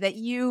takeaway that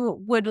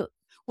you would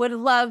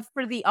love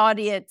for the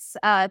audience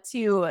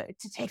to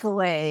take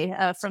away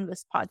from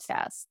this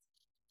podcast?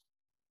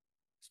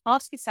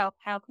 Ask yourself,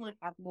 how can I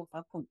have more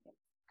self-confidence?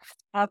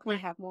 How can I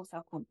have more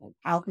self-confidence?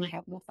 How can I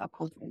have more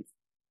self-confidence?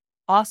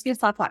 Ask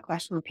yourself that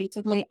question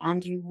repeatedly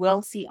and you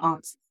will see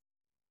answers.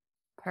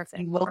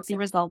 Perfect. You will see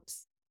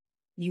results.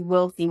 You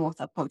will see more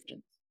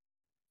self-confidence.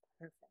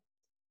 Perfect.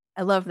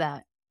 I love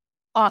that.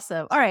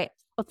 Awesome. All right.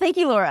 Well, thank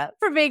you, Laura,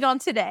 for being on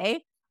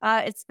today.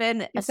 It's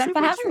been a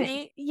super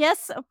treat.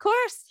 Yes, of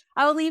course.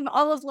 I will leave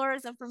all of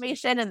Laura's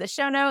information in the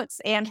show notes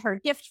and her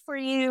gift for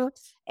you.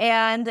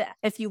 And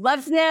if you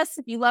love this,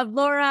 if you love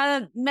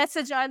Laura,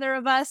 message either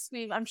of us.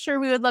 I'm sure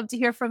we would love to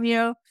hear from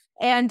you.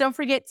 And don't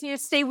forget to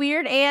stay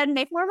weird and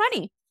make more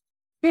money.